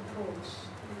outside the course.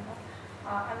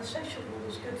 And the social wall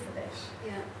was good for this.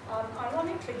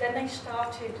 Ironically, then they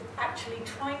started actually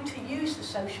trying to use the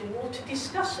social wall to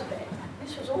discuss a bit.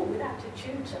 This was all without a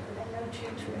tutor, but then no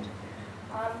tutoring.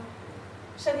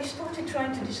 So they started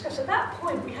trying to discuss. At that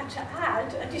point, we had to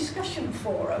add a discussion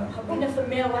forum, a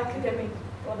run-of-the-mill academic,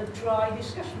 rather dry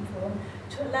discussion forum,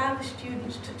 to allow the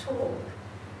students to talk.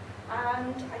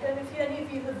 And I don't know if any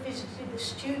of you have visited the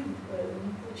student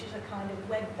room, which is a kind of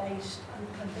web-based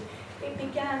open thing. It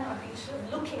began, I've been sort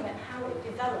of looking at how it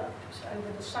developed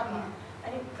over the summer,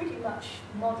 and it pretty much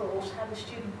models how the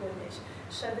student room is.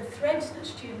 So the threads that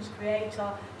students create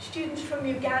are students from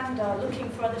Uganda looking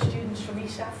for other students from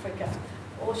East Africa,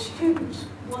 or students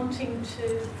wanting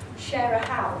to share a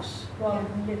house rather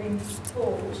than live in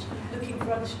halls, looking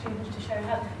for other students to share a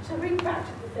house. So very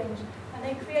practical things. And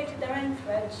they created their own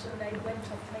threads and they went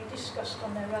off and they discussed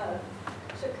on their own.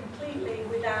 So completely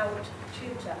without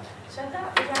tutor. So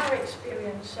that was our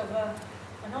experience of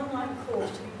an online course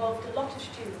that involved a lot of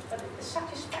students, but the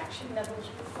satisfaction levels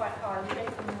were quite high. We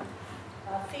gave them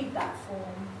a feedback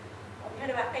form. We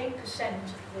had about 8%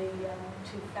 of the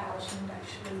 2,000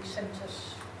 actually sent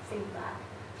us feedback,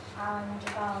 and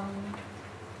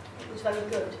it was very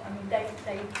good. I mean, they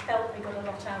felt they got a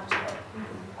lot out of it,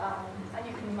 and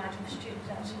you can imagine the students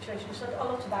in that situation. So a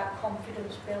lot about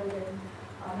confidence building,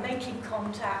 making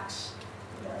contacts.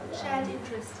 Shared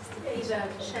interest is the key word.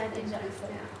 Shared interest.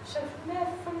 So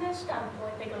from their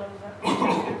standpoint, they got a lot of that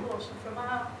course, and from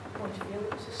our point of view,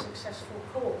 it was a successful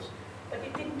course. But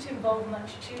it didn't involve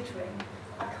much tutoring.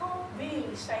 I can't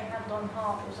really say hand on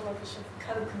heart there was a lot of sort of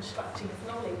co-constructing of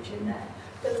knowledge in there,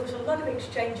 but there was a lot of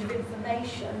exchange of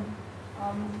information.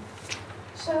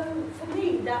 So for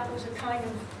me, that was a kind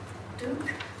of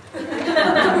Duke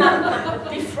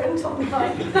different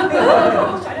online.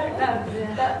 I don't know.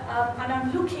 Yeah. But, and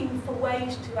I'm looking for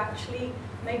ways to actually,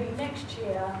 maybe next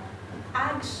year,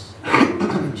 add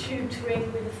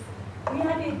tutoring with.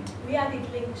 We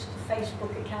added links to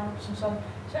Facebook accounts and so on,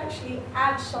 to actually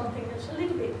add something that's a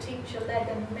little bit teacher-led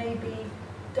and maybe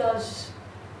does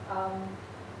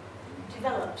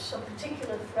develop some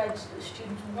particular threads that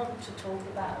students want to talk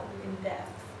about in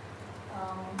depth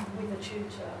with a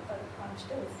tutor, but I'm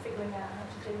still figuring out how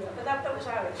to do that. But that was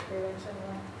our experience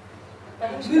anyway. But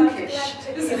I'm glad to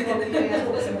hear what you're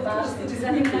talking about, because I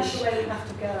think that's the way we have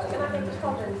to go. Can I make a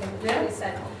comment on what you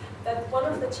said? That one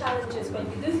of the challenges when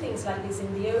you do things like this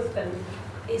in the open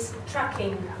is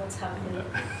tracking what's happening.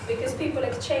 Because people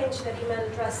exchange their email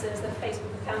addresses, their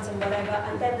Facebook accounts and whatever,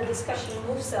 and then the discussion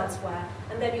moves elsewhere,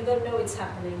 and then you don't know it's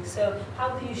happening. So how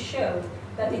do you show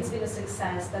that it's been a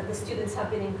success, that the students have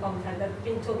been in contact, that have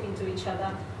been talking to each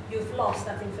other? You've lost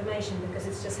that information because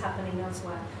it's just happening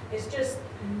elsewhere. It's just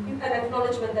an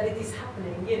acknowledgement that it is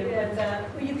happening, you know. Yeah.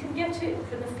 But, well, you can get it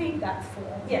from the feedback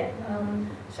form. Yeah.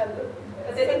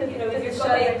 But then, you know, if you've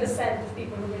got 8% of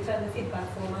people who return the feedback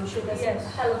form, I'm sure there's a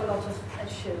hell of a lot of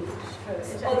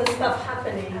other stuff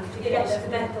happening. You know, they've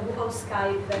met on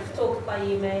Skype, they've talked by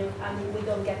email, and we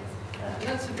don't get.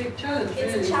 That's a big challenge.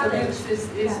 It's really. a challenge.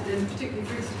 And particularly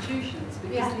for institutions.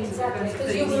 Yeah, exactly.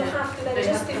 Because you will have to then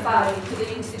justify to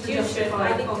the institution,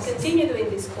 I need to continue doing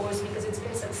this course because it's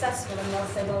been successful, and they'll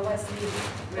say, well,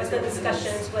 where's the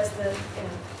discussions, where's the,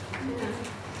 you know.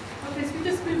 Okay, so we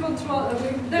just move on to our,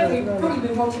 we probably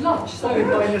move on to lunch. So.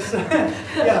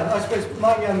 Yeah, I suppose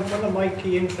one of my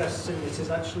key interests in this is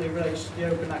actually related to the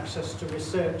open access to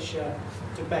research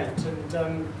debate,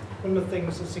 and one of the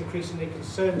things that's increasingly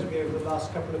concerned me over the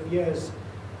last couple of years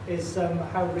is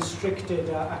how restricted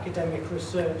academic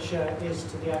research is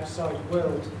to the outside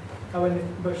world. How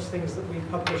in most things that we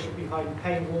publish are behind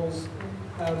paywalls.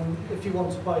 If you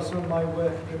want to buy some of my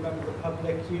work, if you remember the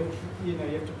public, you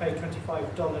have to pay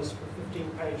 $25 for a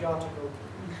 15-page article.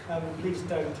 Please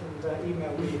don't, and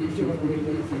email me if you do want to read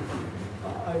anything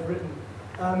I've written.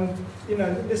 You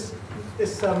know, this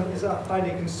is highly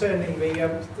concerning me.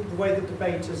 The way the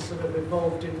debate has sort of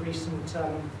evolved in recent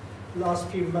last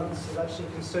few months has actually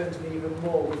concerned me even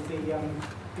more with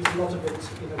a lot of it,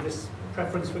 you know, this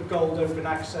preference for gold open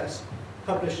access,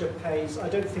 publisher pays. I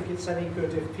don't think it's any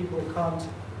good if people can't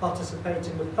participate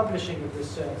in the publishing of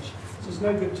research. So it's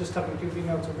no good just having people being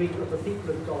able to read what other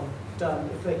people have done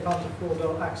if they can't afford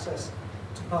or access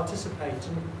to participate.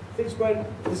 And this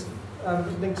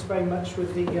links very much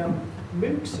with the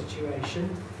MOOC situation,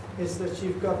 is that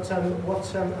you've got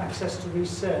what access to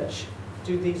research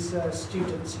do these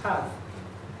students have?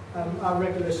 Our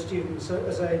regular students,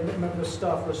 as a member of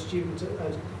staff or a student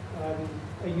at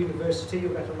a university,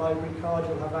 you'll get a library card,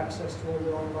 you'll have access to all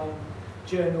the online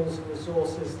journals and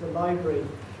resources, the library.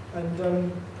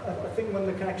 And I think one of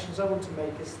the connections I want to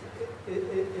make is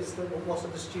that what are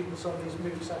the students on these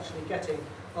MOOCs actually getting?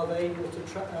 Are they able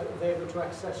to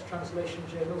access translation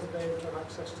journals? Are they able to have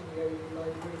access to the OU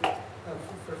library,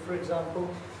 for example?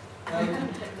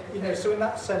 You know, so in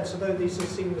that sense, although these are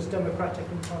seen as democratic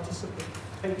and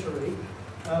participatory,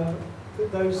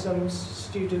 those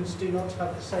students do not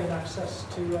have the same access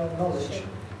to knowledge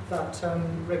that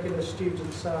regular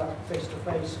students are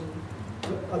face-to-face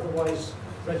and otherwise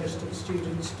registered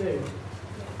students do.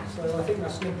 So I think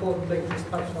that's an important link that's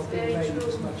perhaps not being made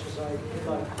as much as I would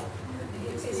like.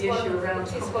 It's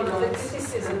one of the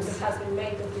criticisms that has been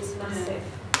made of these massive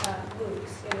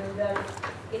MOOCs. You know,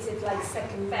 is it like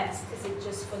second best? Is it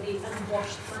just for the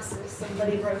unwashed masses?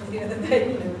 Somebody wrote the other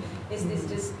day, you know, is this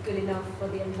just good enough for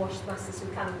the unwashed masses who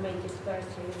can't make it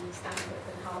Berkeley and Stanford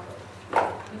and Harvard?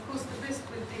 And of course, the risk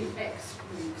with the X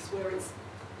MOOCs, where it's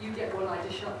you get what I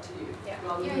dish up to you,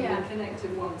 rather than the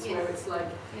connected ones where it's like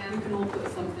you can all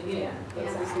put something in.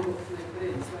 That's obviously what can they put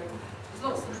in. So there's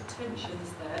lots of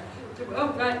tensions there. Oh,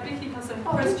 right, Vicky has a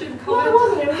question, comment? Well, I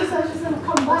wasn't. It was just I was just going to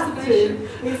come back to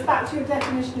is back to your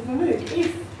definition of a MOOC.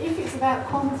 If it's about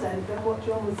content, then what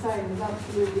John was saying is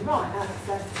absolutely right.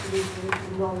 Access to research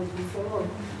and knowledge and so on.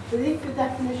 But if the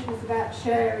definition is about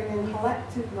sharing and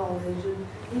collective knowledge and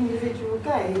individual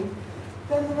gain,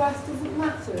 then the rest doesn't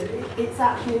matter. It's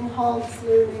actually enhanced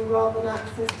learning rather than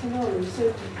access to knowledge.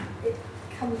 So it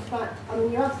comes back, I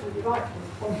mean, you're absolutely right,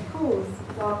 of course,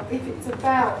 but if it's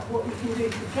about what you can do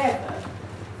together,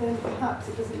 then perhaps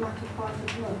it doesn't matter quite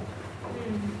as much.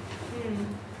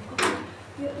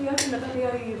 The Open Lab at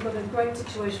the OU, you've got a great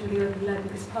situation with the Open Lab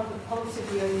because part of the policy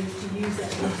of the OU is to use it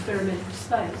as an experimental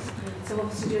space. So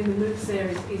obviously doing the MOOCs there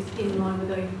is in line with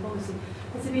OU policy.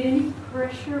 Has there been any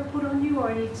pressure put on you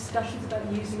or any discussions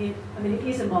about using it? I mean, it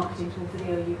is a marketing tool for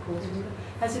the OU courses, but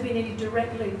has there been any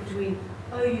direct link between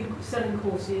OU selling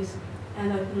courses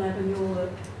and Open Lab and your work?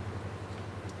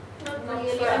 Not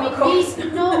really. I mean,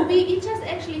 we just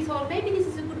actually thought maybe this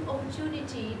is a good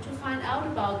opportunity to find out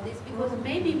about this because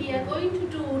maybe we are going to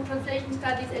do translation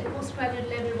studies at postgraduate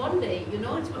level one day. You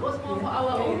know, it was more for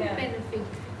our own benefit.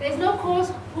 There's no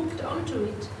course hooked onto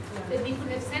it that we could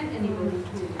have sent anybody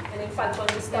to. And in fact, when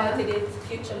we started it,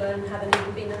 Future Learn hadn't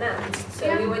even been announced.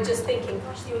 So we were just thinking,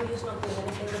 gosh, the OU's not doing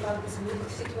anything about this MOOC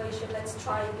situation. Let's do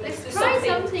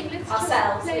something let's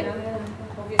ourselves. You know.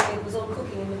 Obviously, it was all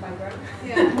cooking in the background.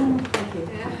 Yeah. Thank you.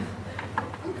 Yeah.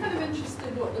 I'm kind of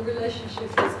interested what the relationship is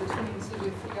between sort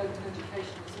of the open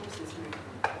education resources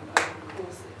movement and open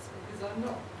courses, because I'm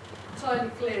not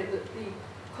entirely clear that the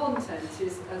content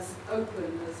is as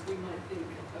open as we might think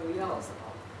OERs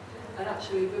are. And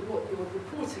actually, what you're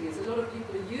reporting is a lot of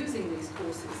people are using these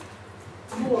courses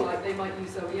more like they might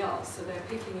use OERs, so they're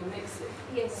picking and mixing.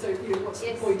 Yes. So what's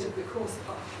the point of the course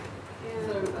part?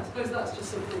 So I suppose that's just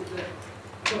something that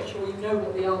I'm not sure you know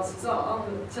what the answers are,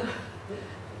 but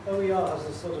OER has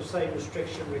the sort of same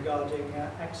restriction regarding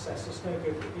access. It's no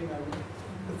good, you know,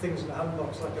 the things in the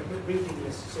handbox like a reading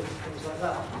lists and things like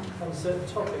that on certain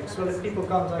topics. Well, if people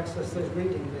can't access those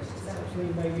reading lists, it's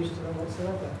absolutely no use to them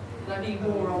whatsoever. I mean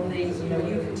more on the, you know,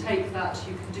 you can take that,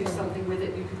 you can do something with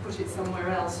it, you can put it somewhere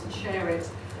else and share it,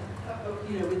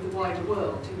 you know, with the wider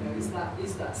world. You know, is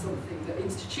that something that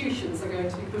institutions are going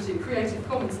to be putting Creative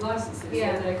Commons licenses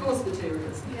in their course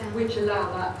materials, which allow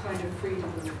that kind of freedom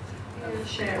of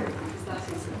sharing, because that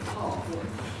is a part of what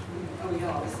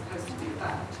OER is supposed to be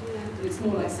about. But it's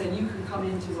more like saying you can come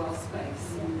into our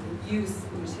space and use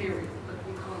the material, but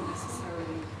we can't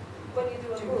necessarily. When you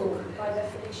do a MOOC, by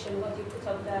definition, what you put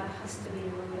up there has to be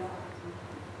OER.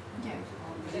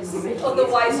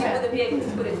 Otherwise, you wouldn't be able to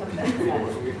put it up there.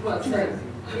 Well, true.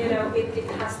 You know, it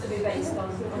has to be based on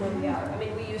OER. I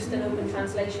mean, we used an open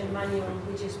translation manual,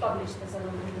 which is published as an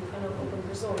open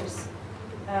resource.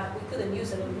 We couldn't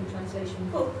use an open translation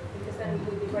book because then we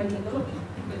would be breaking the law.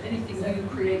 But anything you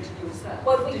created yourself.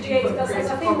 What we created,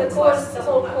 I think the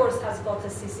whole course has got a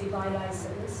CC BY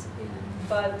license.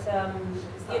 But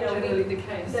you know,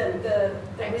 the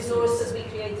resources we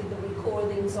created, the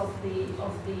recordings of the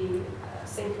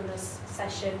synchronous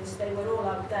sessions, they were all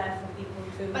out there for people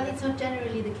to. But it's not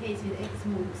generally the case with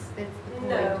XMOOCs. That's the point.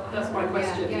 No, that's my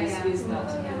question. Is that?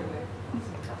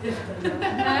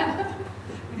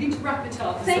 We need to wrap it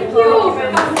up. Thank you.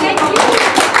 Thank you.